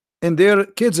in their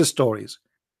kids stories,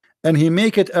 and he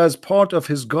make it as part of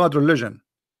his God religion,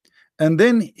 and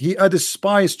then he added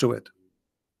spice to it.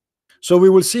 So we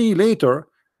will see later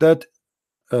that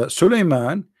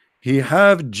Suleiman, he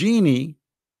have genie,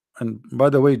 and by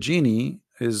the way, genie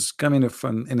is coming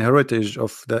from an heritage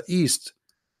of the East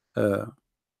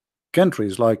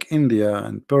countries like India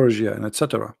and Persia and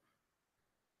etc.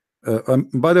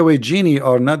 By the way, genie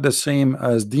are not the same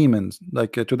as demons.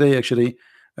 Like today, actually,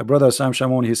 brother Sam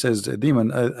Shamoun, he says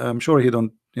demon. I'm sure he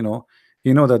don't, you know,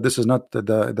 he know that this is not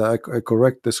the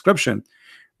correct description.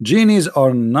 Genies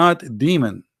are not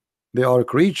demon. They are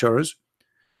creatures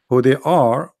who they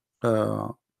are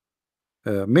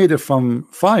made from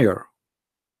fire.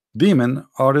 Demon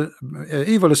are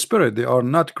evil spirit. They are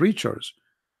not creatures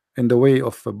in the way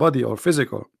of a body or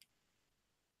physical.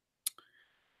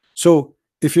 So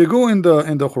if you go in the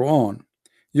Quran,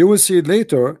 you will see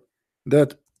later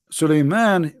that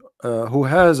Suleiman, who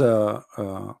has a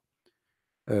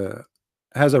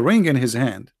ring in his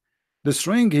hand. This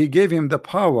ring, he gave him the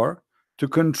power to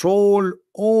control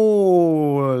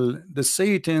all the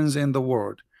Satans in the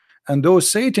world, and those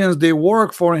Satans, they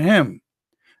work for him,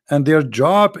 and their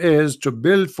job is to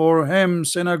build for him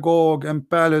synagogue and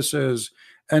palaces,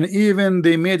 and even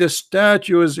they made a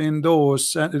statues in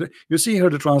those. You see here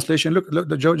the translation.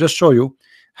 Look, just show you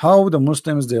how the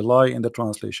Muslims they lie in the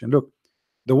translation. Look,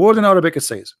 the word in Arabic it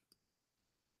says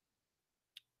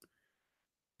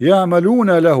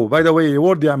يعملون له. By the way, the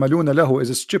word يعملون له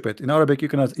is stupid. In Arabic you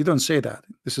don't say that.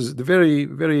 This is the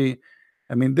very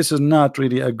I mean, this is not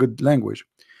really a good language.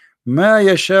 ما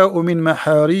يشاء من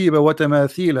محاريب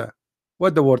وتماثيل.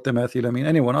 What the word تماثيل mean?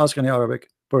 Anyone ask any Arabic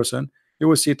person, you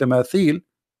will see تماثيل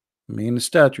mean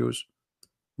statues.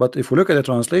 But if we look at the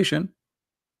translation,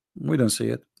 we don't see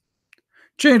it.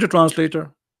 Change the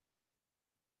translator.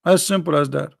 As simple as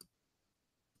that.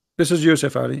 This is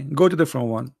Yusuf Ali. Go to the different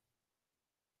one.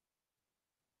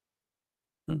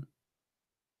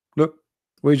 Look,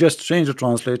 we just change the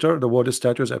translator. The word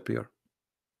statues appear.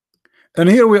 And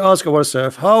here we ask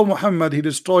ourselves, how Muhammad he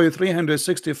destroyed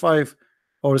 365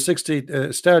 or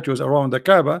 60 statues around the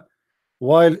Kaaba,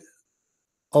 while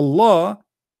Allah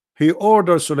he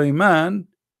ordered Sulaiman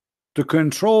to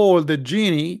control the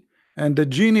genie, and the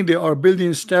genie they are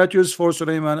building statues for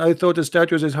Sulaiman. I thought the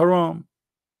statues is haram.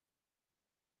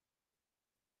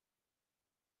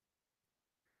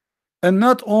 And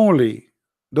not only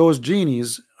those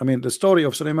genies, I mean the story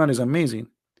of Sulaiman is amazing.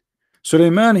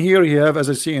 Sulaiman here he have, as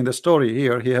I see in the story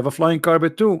here, he have a flying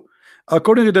carpet too.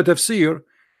 According to the tafsir,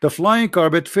 the flying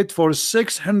carpet fit for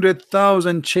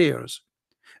 600,000 chairs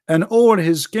and all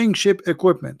his kingship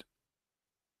equipment.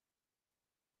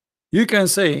 You can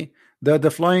say that the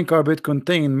flying carpet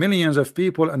contained millions of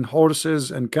people and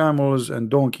horses and camels and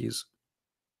donkeys.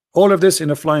 All of this in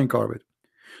a flying carpet.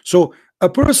 So a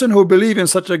person who believe in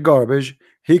such a garbage,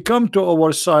 he come to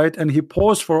our site and he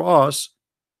posts for us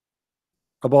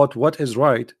about what is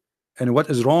right and what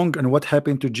is wrong and what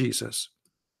happened to Jesus.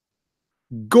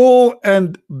 Go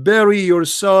and bury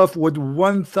yourself with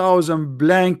 1,000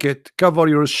 blanket, cover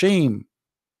your shame.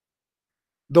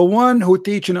 The one who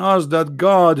teaching us that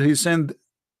God he sent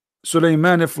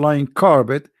Sulaiman a flying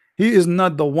carpet, he is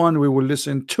not the one we will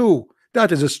listen to.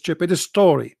 That is a stupid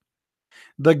story.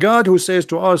 The God who says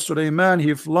to us Sulaiman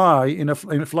he fly in a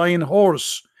flying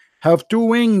horse, have 2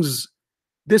 wings.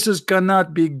 This is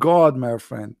cannot be God, my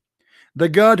friend. The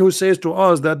God who says to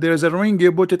us that there is a ring,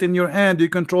 you put it in your hand, you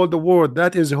control the world,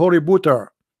 that is Hoributer.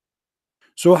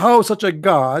 So how such a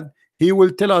God he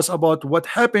will tell us about what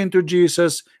happened to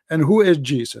Jesus and who is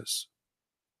Jesus?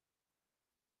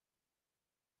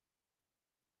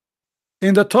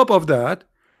 In the top of that,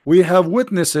 we have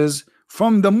witnesses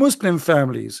from the Muslim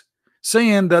families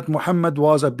saying that Muhammad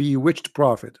was a bewitched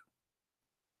prophet.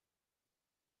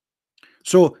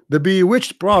 So the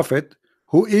bewitched prophet,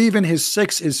 who even his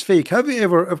sex is fake. Have you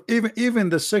ever, even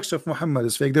the sex of Muhammad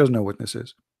is fake? There's no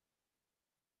witnesses.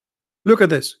 Look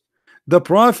at this. The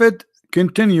prophet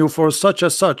continue for such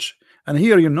as such, and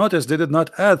here you notice they did not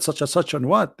add such as such on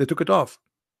what? They took it off.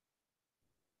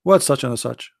 What such and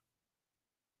such?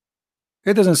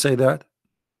 It doesn't say that.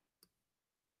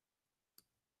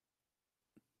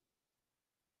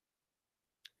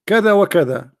 كذا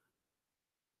وكذا,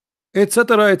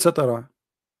 etc., etc.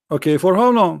 Okay, for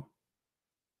how long?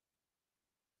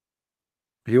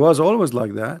 He was always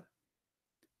like that.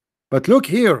 But look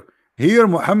here,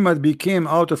 Muhammad became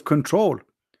out of control.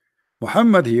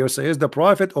 Muhammad here says the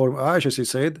prophet, or Aisha she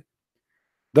said,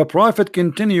 the prophet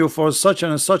continued for such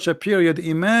and such a period,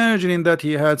 imagining that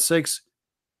he had sex,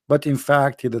 but in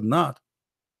fact he did not.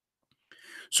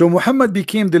 So Muhammad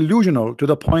became delusional to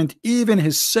the point even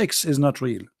his sex is not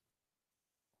real.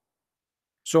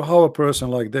 So how a person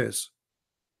like this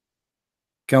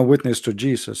can witness to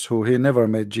Jesus, who he never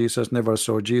met Jesus, never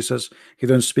saw Jesus, he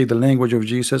don't speak the language of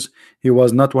Jesus, he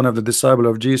was not one of the disciples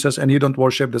of Jesus, and he don't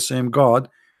worship the same God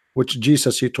which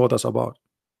Jesus he taught us about,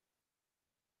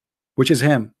 which is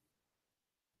him.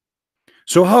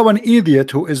 So how an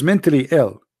idiot who is mentally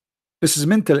ill, this is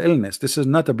mental illness, this is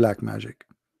not a black magic,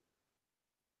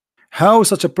 how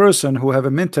such a person who have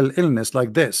a mental illness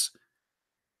like this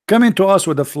coming to us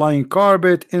with a flying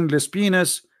carpet, endless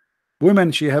penis,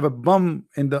 women she have a bum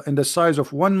in the size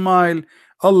of 1 mile,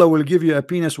 Allah will give you a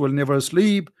penis will never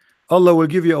sleep, Allah will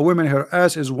give you a woman her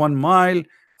ass is 1 mile.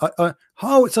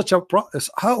 How such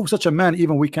a man,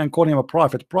 even we can call him a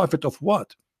prophet? Prophet of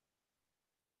what?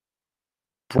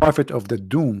 Prophet of the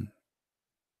doom.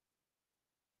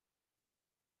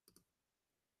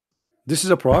 This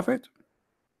is a prophet,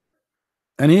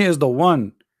 and he is the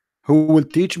one who will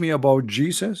teach me about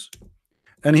Jesus,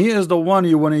 and he is the one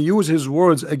you want to use his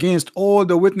words against all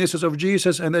the witnesses of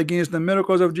Jesus and against the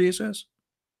miracles of Jesus.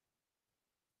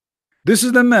 This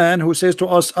is the man who says to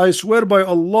us, I swear by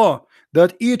Allah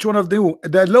that each one of them,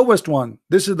 the lowest one,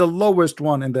 this is the lowest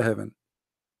one in the heaven,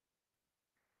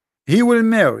 he will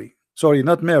marry, sorry,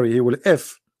 not marry, he will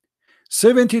F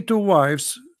 72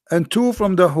 wives and 2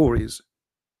 from the Houris,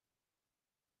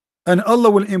 and Allah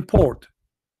will import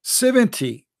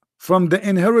 70 from the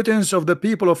inheritance of the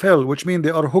people of hell, which mean they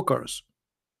are hookers,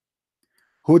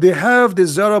 who they have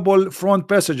desirable front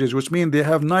passages, which mean they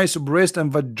have nice breast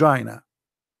and vagina.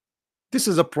 This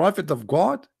is a prophet of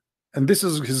God, and this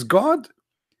is his God.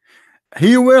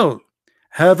 He will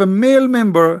have a male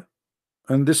member,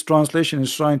 and this translation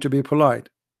is trying to be polite.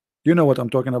 You know what I'm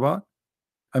talking about.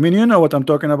 I mean, you know what I'm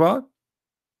talking about.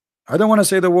 I don't want to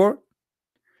say the word.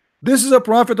 This is a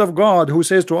prophet of God who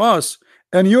says to us,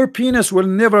 and your penis will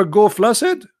never go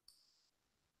flaccid.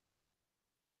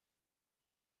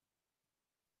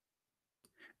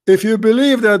 If you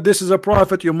believe that this is a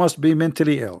prophet, you must be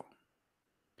mentally ill.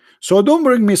 So don't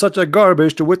bring me such a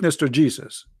garbage to witness to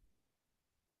Jesus.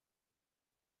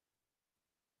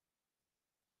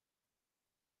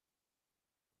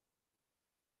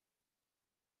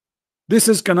 This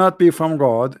is cannot be from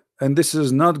God, and this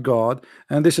is not God,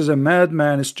 and this is a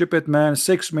madman, a stupid man,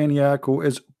 sex maniac who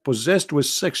is possessed with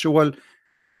sexual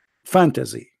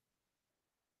fantasy.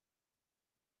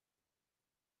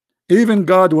 Even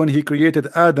God, when he created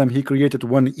Adam, he created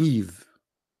one Eve,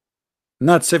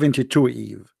 not 72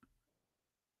 Eve.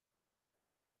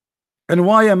 And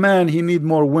why a man he need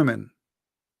more women?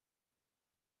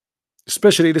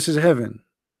 Especially this is heaven.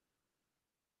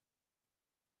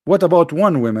 What about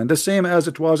one woman? The same as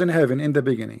it was in heaven in the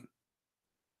beginning.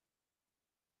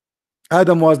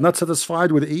 Adam was not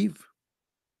satisfied with Eve.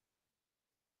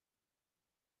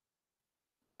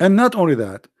 And not only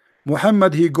that,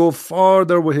 Muhammad, he go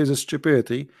farther with his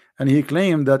stupidity, and he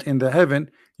claimed that in the heaven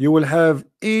you will have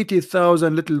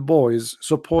 80,000 little boys,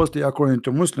 supposedly according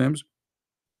to Muslims,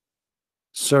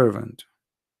 servant.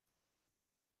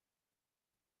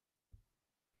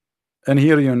 And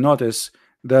here you notice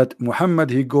that Muhammad,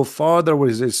 he go farther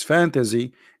with his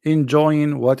fantasy,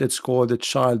 enjoying what it's called a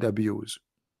child abuse.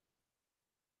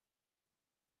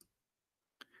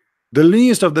 The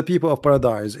least of the people of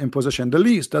paradise in possession, the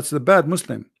least, that's the bad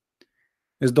Muslim,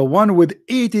 is the one with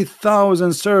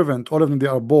 80,000 servants. All of them, they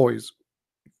are boys,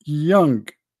 young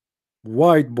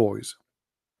white boys,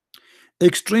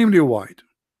 extremely white.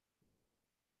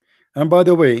 And by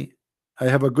the way, I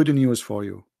have a good news for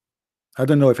you. I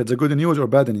don't know if it's a good news or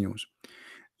bad news.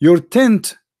 Your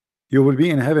tent, you will be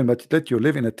in heaven, but let you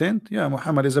live in a tent. Yeah,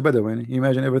 Muhammad is a Bedouin.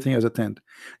 Imagine everything as a tent.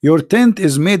 Your tent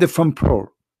is made from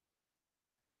pearl.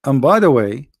 And by the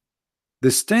way,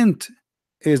 this tent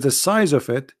is the size of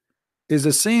it is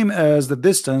the same as the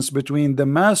distance between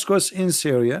Damascus in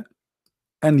Syria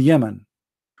and Yemen,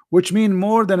 which mean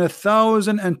more than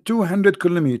 1,200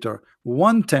 kilometers.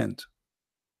 One tent.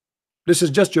 This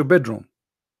is just your bedroom.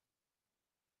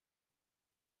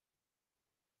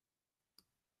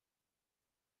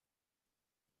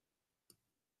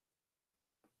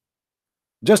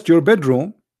 Just your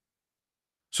bedroom.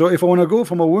 So if I want to go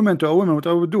from a woman to a woman, what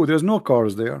I would do? There's no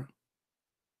cars there.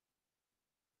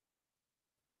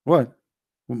 What?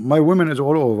 My woman is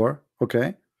all over,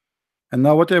 okay? And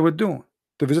now what I would do?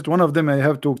 To visit one of them, I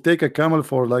have to take a camel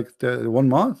for like 1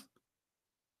 month.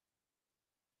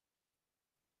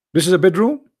 This is a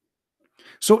bedroom.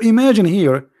 So imagine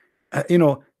here, you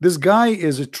know, this guy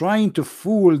is trying to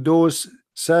fool those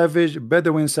savage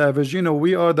Bedouin savage. You know,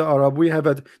 we are the Arab. We have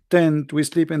a tent. We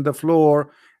sleep in the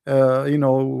floor. You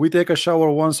know, we take a shower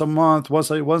once a month,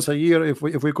 once a year, if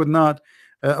we could not.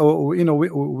 You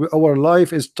know, our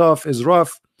life is tough, is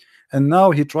rough, and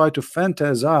now he tried to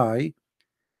fantasize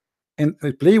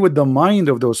and play with the mind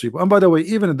of those people. And by the way,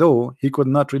 even though he could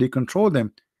not really control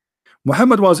them,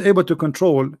 Muhammad was able to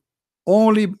control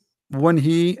only when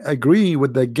he agreed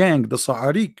with the gang, the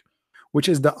Sa'arik, which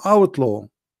is the outlaw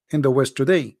in the West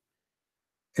today.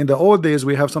 In the old days,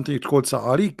 we have something called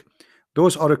Sa'arik.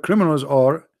 Those are criminals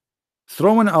are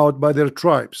thrown out by their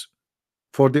tribes,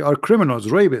 for they are criminals,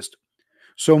 rapists.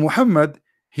 So Muhammad,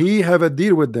 he have a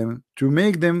deal with them to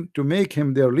make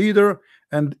him their leader,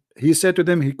 and he said to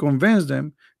them, he convinced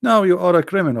them, now you are a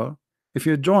criminal. If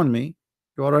you join me,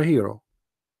 you are a hero.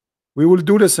 We will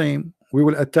do the same. We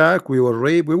will attack, we will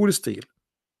rape, we will steal,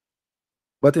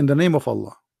 but in the name of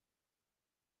Allah.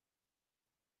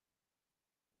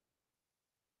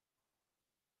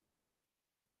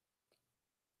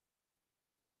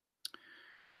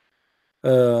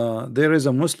 There is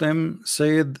a Muslim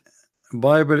said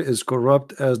Bible is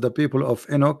corrupt as the people of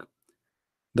Enoch,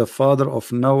 the father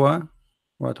of Noah.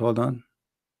 What? Hold on.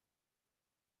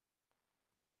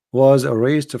 Was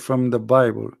erased from the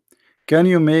Bible. Can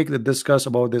you make the discuss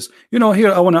about this? You know,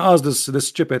 here I want to ask this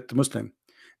stupid Muslim.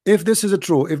 If this is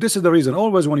true, if this is the reason,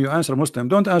 always when you answer Muslim,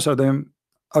 don't answer them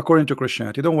according to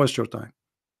Christianity. Don't waste your time.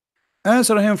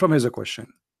 Answer him from his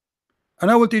question.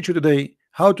 And I will teach you today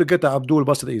how to get the Abdul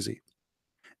Basit easy.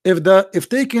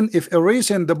 If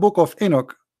erasing the book of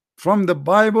Enoch from the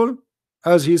Bible,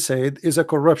 as he said, is a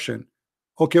corruption.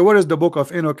 Okay, where is the book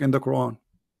of Enoch in the Quran?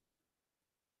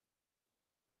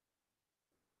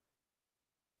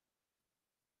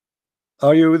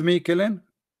 Are you with me, Killen?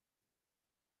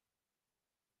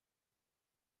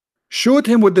 Shoot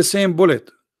him with the same bullet.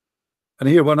 And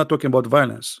here we're not talking about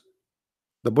violence.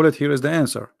 The bullet here is the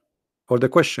answer or the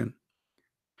question.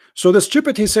 So the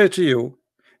stupid, he said to you,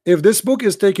 if this book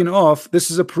is taken off, this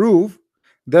is a proof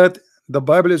that the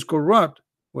Bible is corrupt.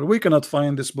 Well, we cannot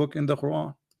find this book in the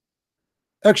Quran.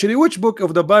 Actually, which book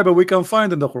of the Bible we can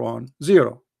find in the Quran?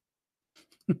 Zero.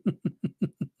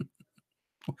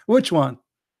 Which one?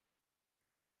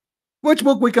 Which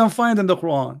book we can find in the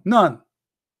Quran? None.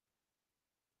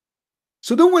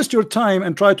 So don't waste your time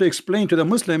and try to explain to the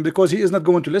Muslim, because he is not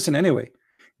going to listen anyway.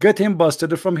 Get him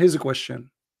busted from his question.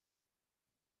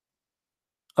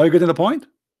 Are you getting the point?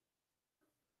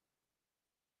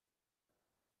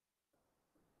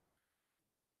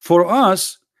 For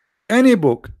us, any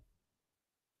book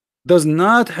does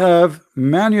not have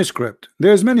manuscript.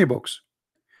 There's many books.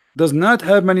 Does not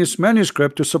have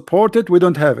manuscript to support it. We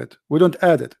don't have it. We don't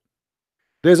add it.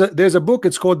 There's a book,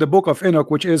 it's called the Book of Enoch,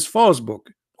 which is false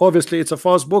book. Obviously it's a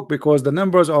false book because the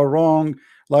numbers are wrong.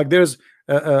 Like there's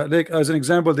like as an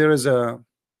example, there is a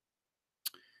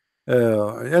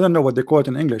I don't know what they call it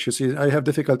in English. You see, I have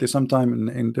difficulty sometime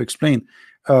in to explain.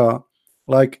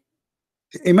 Like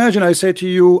imagine I say to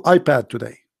you iPad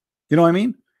today. You know what I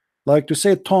mean? Like to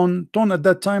say ton at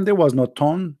that time, there was no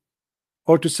ton.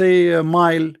 Or to say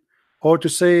mile, or to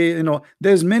say, you know,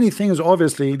 there's many things.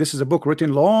 Obviously this is a book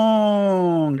written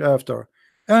long after,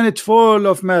 and it's full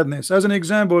of madness. As an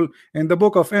example, in the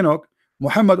Book of Enoch,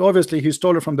 Muhammad, obviously he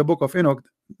stole it from the Book of Enoch,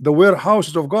 the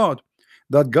warehouses of God,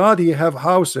 that God, he have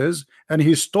houses and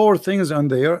he store things on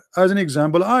there. As an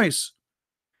example, ice.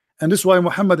 And this is why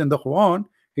Muhammad in the Quran,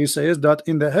 he says that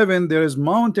in the heaven there is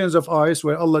mountains of ice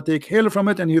where Allah take hail from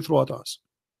it and he throw at us.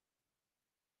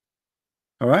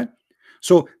 All right.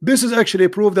 So this is actually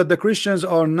proof that the Christians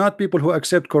are not people who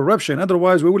accept corruption.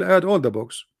 Otherwise we will add all the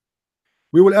books.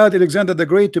 We will add Alexander the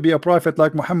Great to be a prophet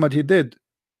like Muhammad he did.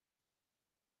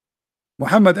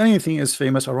 Muhammad, anything is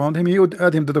famous around him, he would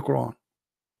add him to the Quran.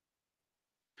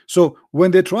 So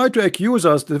when they try to accuse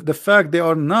us, the fact they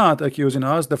are not accusing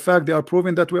us, the fact they are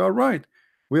proving that we are right.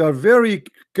 We are very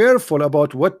careful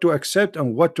about what to accept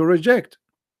and what to reject.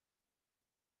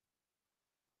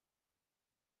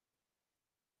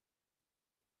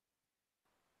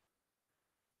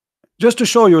 Just to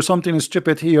show you something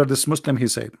stupid here, this Muslim, he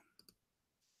said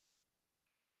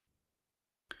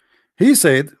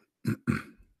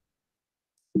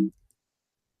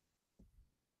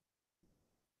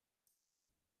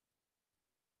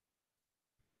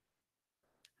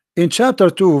in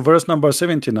chapter 2 verse number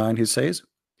 79, he says,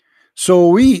 so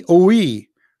we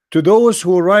to those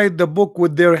who write the book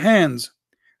with their hands,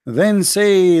 then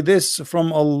say this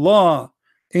from Allah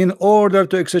in order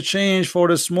to exchange for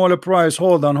a smaller price.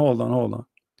 Hold on.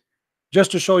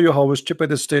 Just to show you how stupid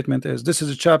this statement is. This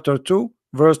is chapter 2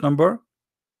 verse number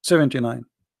 79.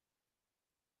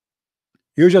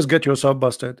 You just get yourself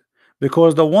busted,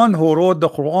 because the one who wrote the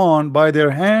Quran by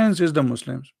their hands is the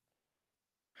Muslims.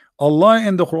 Allah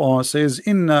in the Quran says,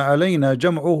 Inna alayna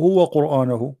jam'uhu wa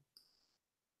Qur'anahu.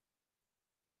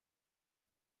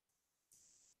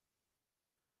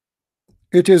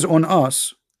 It is on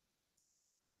us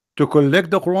to collect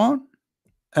the Quran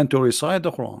and to recite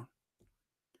the Quran.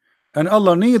 And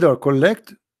Allah neither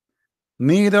collect,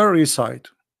 neither recite.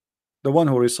 The one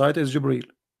who recite is Jibreel,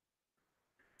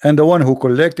 and the one who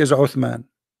collect is Uthman.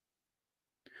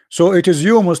 So it is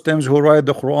you Muslims who write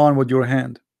the Quran with your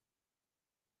hand.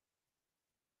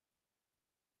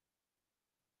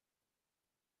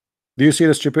 Do you see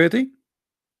the stupidity?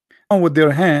 With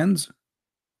their hands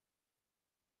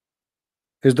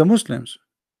is the Muslims.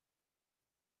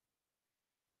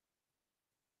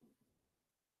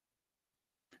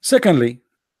 Secondly,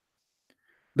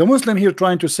 the Muslim here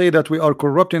trying to say that we are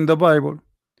corrupting the Bible,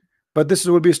 but this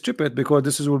will be stupid, because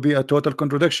this will be a total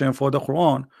contradiction for the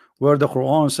Quran, where the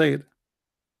Quran said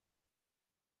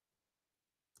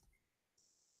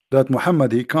that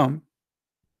Muhammad, he come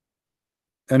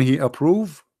and he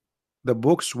approve the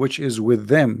books which is with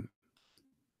them.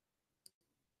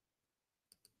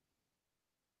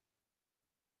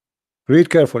 Read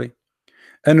carefully.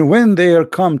 And when they are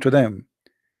come to them,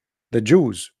 the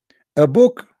Jews, A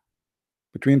book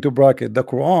between two brackets, the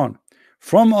Quran,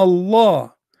 from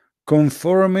Allah,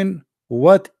 confirming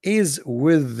what is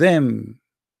with them.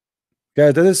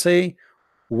 Guys, does it say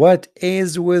what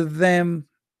is with them?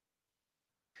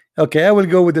 Okay, I will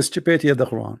go with the stupidity of the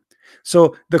Quran.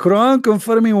 So the Quran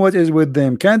confirming what is with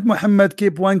them. Can't Muhammad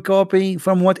keep one copy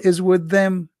from what is with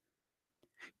them?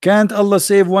 Can't Allah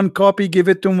save one copy, give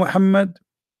it to Muhammad?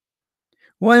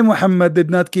 Why Muhammad did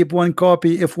not keep one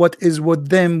copy if what is with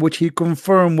them, which he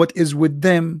confirmed what is with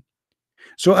them?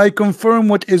 So I confirm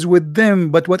what is with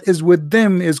them, but what is with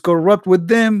them is corrupt with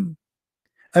them.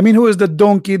 I mean, who is the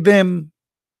donkey them?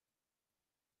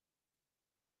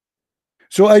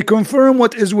 So I confirm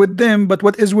what is with them, but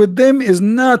what is with them is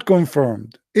not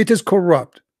confirmed. It is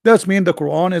corrupt. That's mean the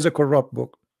Quran is a corrupt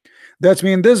book. That's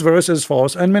mean this verse is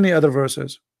false and many other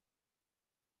verses.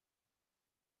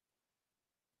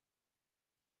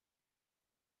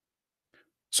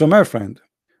 So my friend,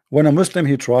 when a Muslim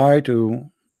he try to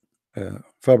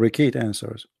fabricate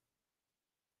answers,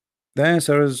 the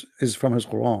answer is from his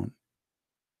Quran.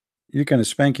 You can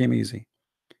spank him easy.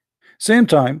 Same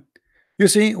time, you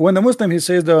see, when the Muslim he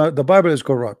says the Bible is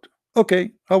corrupt,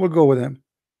 okay, I will go with him.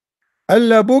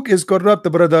 Allah book is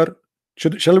corrupt, brother.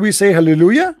 Shall we say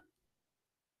hallelujah?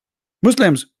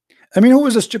 Muslims, I mean, who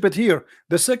is stupid here?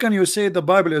 The second you say the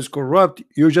Bible is corrupt,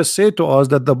 you just say to us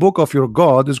that the book of your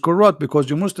God is corrupt, because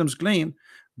you Muslims claim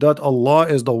that Allah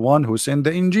is the one who sent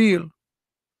the Injil.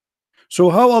 So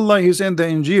how Allah he sent the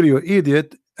Injil, you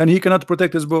idiot, and he cannot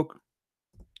protect his book?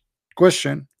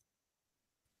 Question: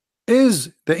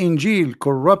 is the Injil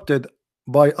corrupted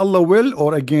by Allah will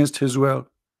or against his will?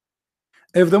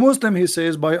 If the Muslim he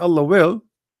says by Allah will,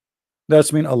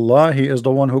 that's mean Allah he is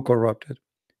the one who corrupted.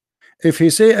 If he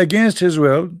say against his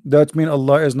will, that mean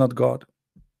Allah is not God.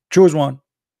 Choose one.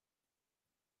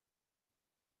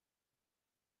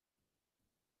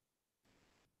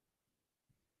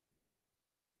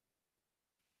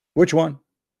 Which one?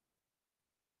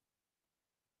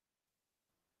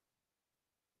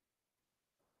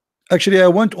 Actually, I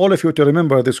want all of you to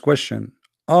remember this question.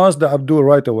 Ask the Abdul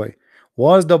right away.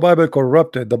 Was the Bible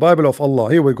corrupted? The Bible of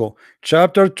Allah. Here we go.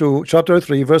 Chapter 2, chapter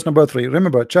 3, verse number 3.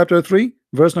 Remember, chapter 3,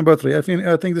 verse number 3. I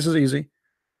think this is easy.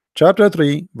 Chapter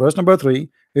 3, verse number 3.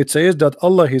 It says that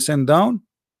Allah he sent down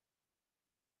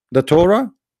the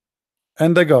Torah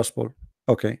and the gospel.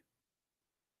 Okay.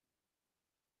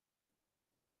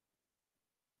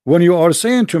 When you are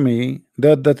saying to me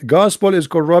that the gospel is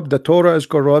corrupt, the Torah is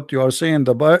corrupt, you are saying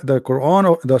the Quran,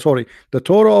 or the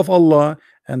Torah of Allah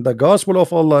and the gospel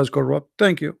of Allah is corrupt.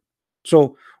 Thank you.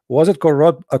 So was it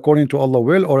corrupt according to Allah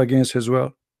will or against his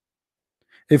will?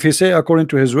 If he say according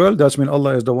to his will, that's mean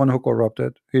Allah is the one who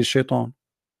corrupted. He's shaitan.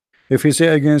 If he say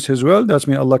against his will, that's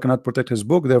mean Allah cannot protect his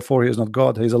book, therefore he is not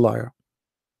God, he's a liar.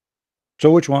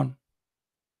 So which one?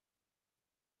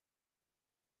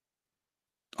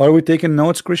 Are we taking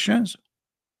notes, Christians?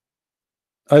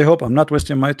 I hope I'm not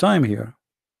wasting my time here.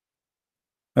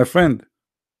 My friend,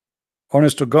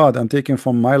 honest to God, I'm taking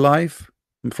from my life,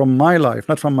 not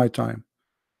from my time.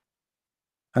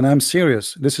 And I'm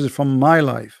serious. This is from my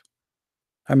life.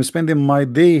 I'm spending my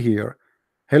day here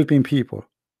helping people.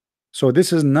 So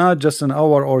this is not just an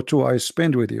hour or two I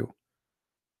spend with you.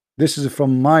 This is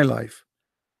from my life,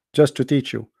 just to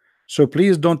teach you. So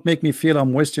please don't make me feel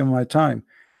I'm wasting my time.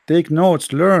 Take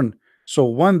notes, learn, so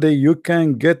one day you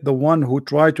can get the one who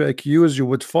tried to accuse you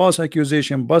with false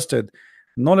accusation busted.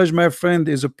 Knowledge, my friend,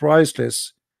 is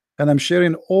priceless, and I'm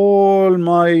sharing all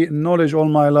my knowledge all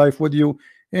my life with you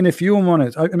in a few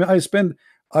minutes. I mean,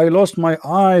 I lost my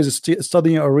eyes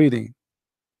studying or reading.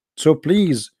 So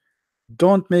please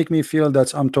don't make me feel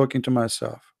that I'm talking to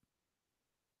myself.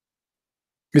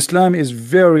 Islam is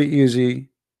very easy,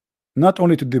 not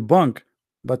only to debunk,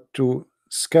 but to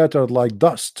scatter like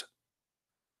dust.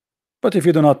 But if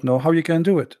you do not know how you can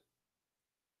do it,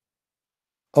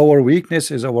 our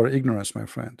weakness is our ignorance, my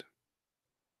friend.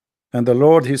 And the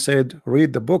Lord he said,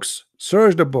 read the books,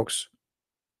 search the books,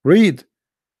 read,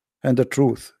 and the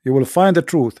truth, you will find the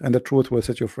truth, and the truth will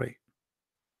set you free.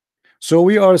 So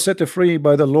we are set free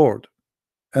by the Lord,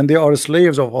 and they are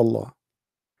slaves of Allah.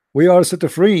 We are set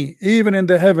free. Even in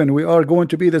the heaven, we are going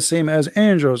to be the same as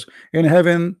angels in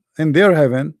heaven, in their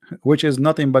heaven, which is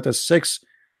nothing but a sex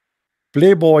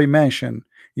playboy mansion.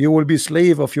 You will be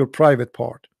slave of your private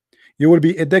part. You will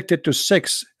be addicted to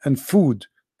sex and food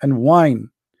and wine.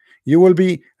 You will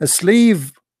be a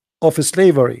slave of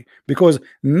slavery, because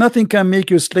nothing can make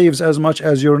you slaves as much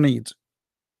as your needs.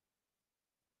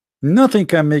 Nothing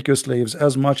can make you slaves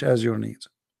as much as your needs.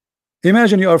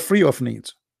 Imagine you are free of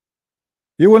needs.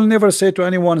 You will never say to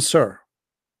anyone, sir.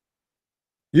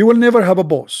 You will never have a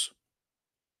boss.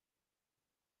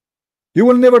 You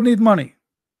will never need money.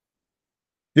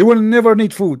 You will never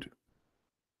need food.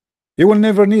 You will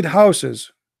never need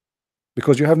houses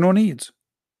because you have no needs.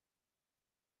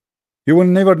 You will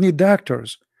never need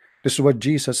doctors. This is what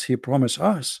Jesus he promised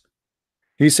us.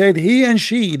 He said he and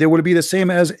she they will be the same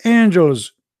as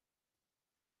angels.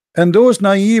 And those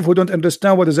naive who don't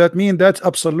understand what does that mean, that's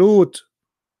absolute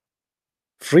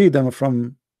freedom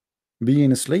from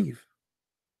being a slave.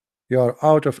 You are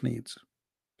out of needs.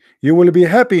 You will be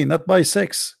happy not by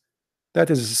sex. That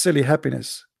is a silly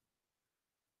happiness.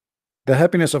 The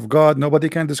happiness of God nobody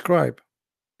can describe.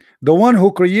 The one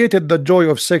who created the joy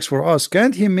of sex for us,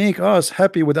 can't he make us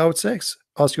happy without sex?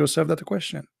 Ask yourself that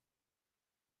question.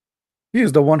 He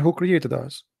is the one who created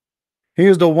us. He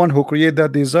is the one who created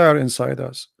that desire inside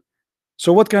us.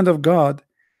 So what kind of God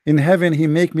in heaven he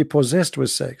make me possessed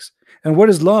with sex? And what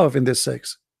is love in this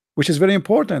sex? Which is very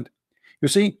important. You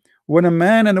see, when a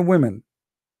man and a woman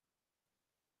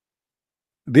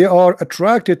they are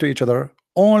attracted to each other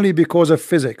only because of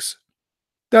physics,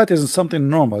 that isn't something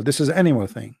normal. This is an animal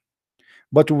thing.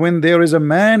 But when there is a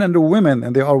man and a woman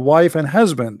and they are wife and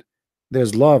husband,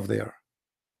 there's love there.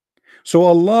 So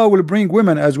Allah will bring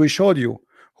women, as we showed you,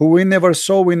 who we never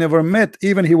saw, we never met.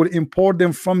 Even he will import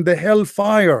them from the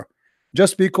hellfire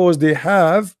just because they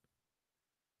have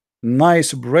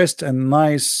nice breast and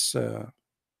nice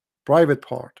private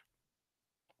part,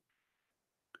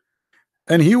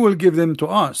 and he will give them to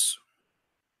us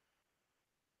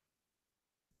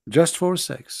just for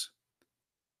sex.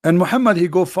 And Muhammad he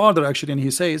go farther actually, and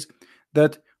he says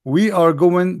that we are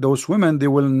going, those women they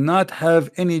will not have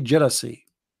any jealousy,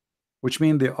 which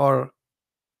means they are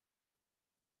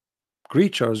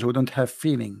creatures who don't have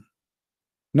feeling,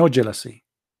 no jealousy.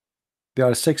 They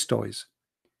are sex toys.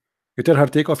 You tell her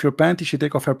take off your panty, she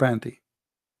take off her panty.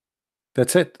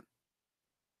 That's it.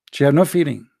 She have no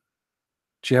feeling.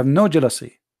 She have no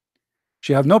jealousy.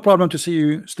 She have no problem to see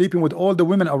you sleeping with all the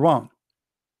women around.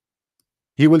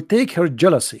 He will take her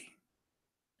jealousy,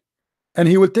 and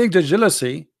he will take the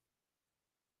jealousy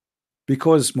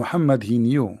because Muhammad he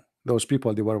knew those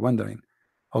people. They were wondering,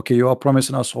 okay, you are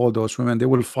promising us all those women, they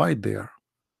will fight there,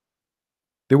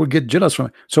 they will get jealous from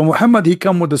it. So Muhammad he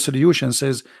come with the solution,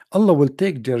 says Allah will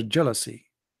take their jealousy.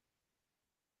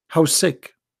 How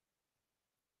sick.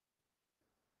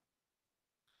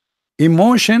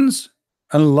 Emotions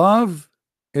and love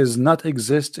is not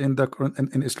exist in the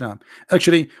in Islam.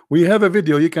 Actually, we have a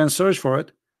video, you can search for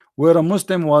it, where a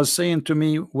Muslim was saying to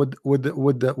me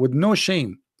with no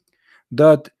shame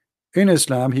that in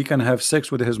Islam he can have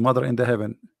sex with his mother in the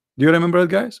heaven. Do you remember it,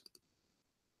 guys?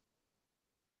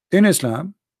 In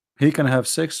Islam he can have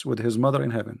sex with his mother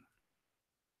in heaven.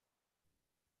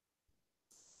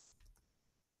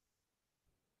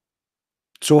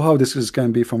 So how this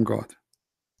can be from God?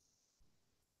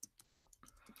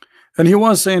 And he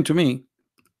was saying to me,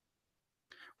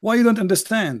 why you don't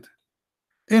understand?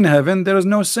 In heaven there is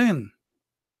no sin.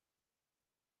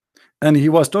 And he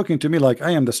was talking to me like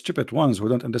I am the stupid ones who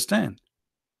don't understand.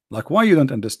 Like, why you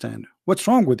don't understand? What's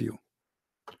wrong with you?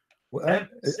 Well,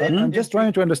 I'm just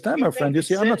trying to understand, my friend. You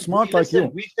see, I'm not smart like you.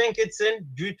 We think it's sin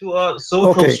due to our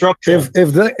social structure.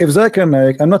 If that can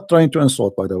make, I'm not trying to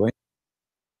insult, by the way.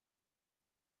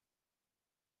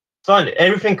 Fine,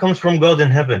 everything comes from God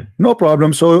in heaven. No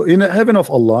problem. So in the heaven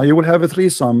of Allah, you will have a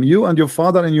threesome, you and your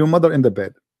father and your mother in the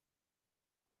bed.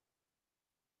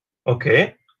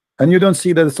 Okay. And you don't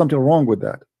see that there's something wrong with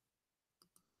that.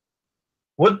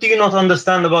 What do you not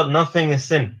understand about nothing is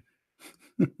sin?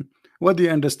 What do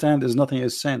you understand is nothing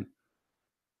is sin?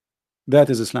 That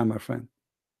is Islam, my friend.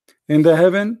 In the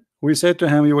heaven, we said to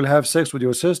him, you will have sex with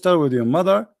your sister, with your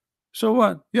mother. So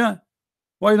what? Yeah.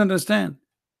 Why you don't understand?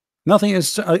 Nothing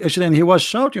is actually, and he was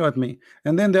shouting at me.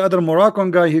 And then the other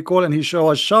Moroccan guy he called and he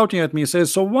was shouting at me. He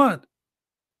says, so what?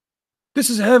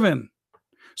 This is heaven.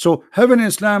 So heaven in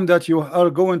Islam that you are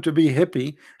going to be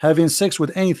happy having sex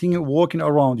with anything walking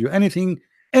around you, anything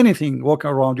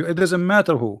walking around you. It doesn't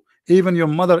matter who, even your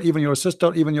mother, even your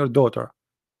sister, even your daughter.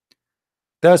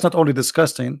 That's not only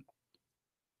disgusting,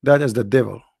 that is the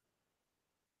devil.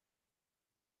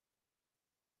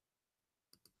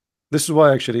 This is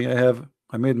why actually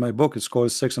I made my book. It's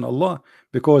called Sex and Allah,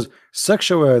 because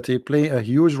sexuality play a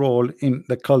huge role in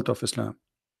the cult of Islam.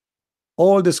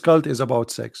 All this cult is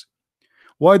about sex.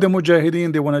 Why the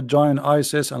Mujahideen, they want to join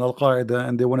ISIS and Al-Qaeda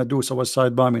and they want to do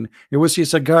suicide bombing? You will see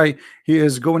it's a guy, he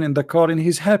is going in the car and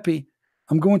he's happy.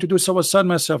 I'm going to do suicide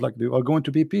myself, like they are going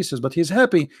to be pieces, but he's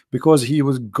happy because he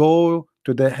will go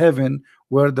to the heaven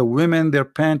where the women, their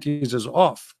panties is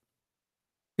off.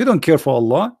 You don't care for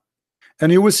Allah.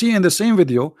 And you will see in the same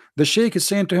video, the Sheikh is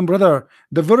saying to him, brother,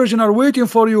 the virgin are waiting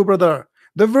for you, brother.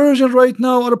 The Virgin right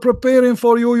now are preparing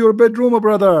for you your bedroom,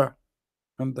 brother.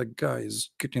 And the guy is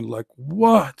getting like,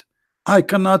 what? I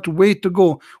cannot wait to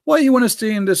go. Why he want to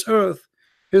stay in this earth?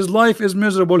 His life is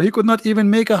miserable. He could not even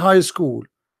make a high school.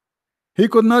 He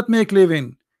could not make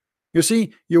living. You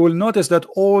see, you will notice that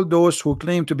all those who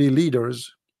claim to be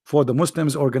leaders for the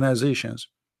Muslims organizations,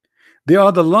 they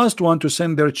are the last one to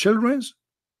send their children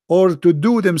or to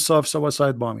do themselves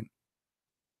suicide bombing.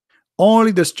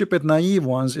 Only the stupid naive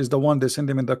ones is the one they send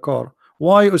him in the car.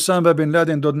 Why Osama bin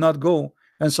Laden did not go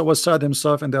and suicide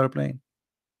himself in the airplane?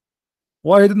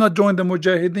 Why he did not join the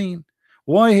Mujahideen?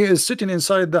 Why he is sitting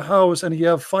inside the house and he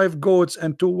have 5 goats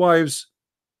and 2 wives?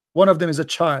 One of them is a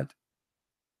child.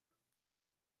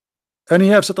 And he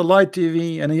have satellite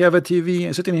TV and he have a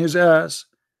TV sitting in his ass.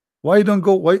 Why you don't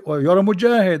go? Why you're a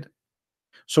Mujahid?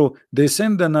 So they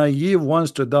send the naive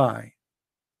ones to die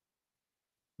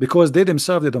because they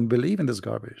themselves, they don't believe in this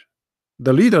garbage.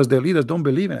 The leaders, their leaders don't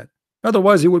believe in it.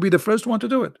 Otherwise, he will be the first one to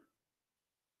do it.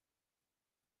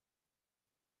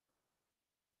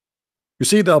 You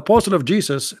see, the apostle of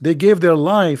Jesus, they gave their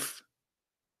life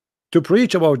to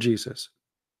preach about Jesus.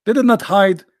 They did not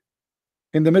hide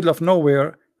in the middle of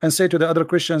nowhere and say to the other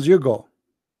Christians, you go.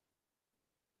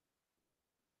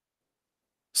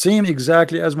 Same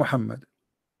exactly as Muhammad.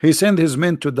 He sent his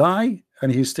men to die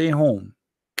and he stay home.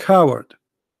 Coward.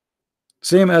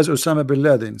 Same as Osama bin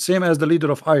Laden. Same as the leader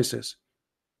of ISIS.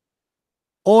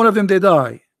 All of them, they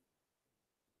die.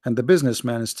 And the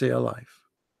businessman stay alive.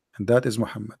 And that is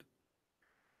Muhammad.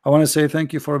 I want to say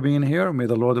thank you for being here. May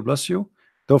the Lord bless you.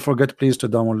 Don't forget please to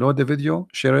download the video,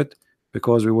 share it,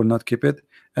 because we will not keep it.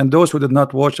 And those who did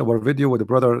not watch our video with the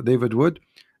brother David Wood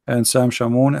and Sam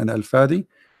Shamoun and Al Fadi,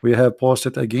 we have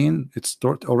posted again. It's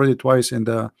already twice in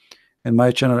my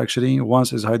channel. Actually,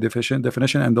 once is high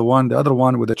definition and the other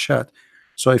one with the chat.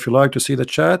 So if you like to see the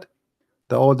chat,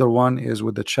 the older one is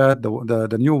with the chat.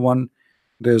 The new one,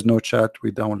 there is no chat.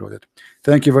 We download it.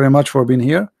 Thank you very much for being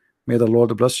here. May the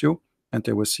Lord bless you. And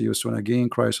I will see you soon again.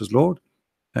 Christ is Lord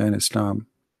and Islam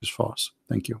is false.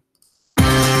 Thank you.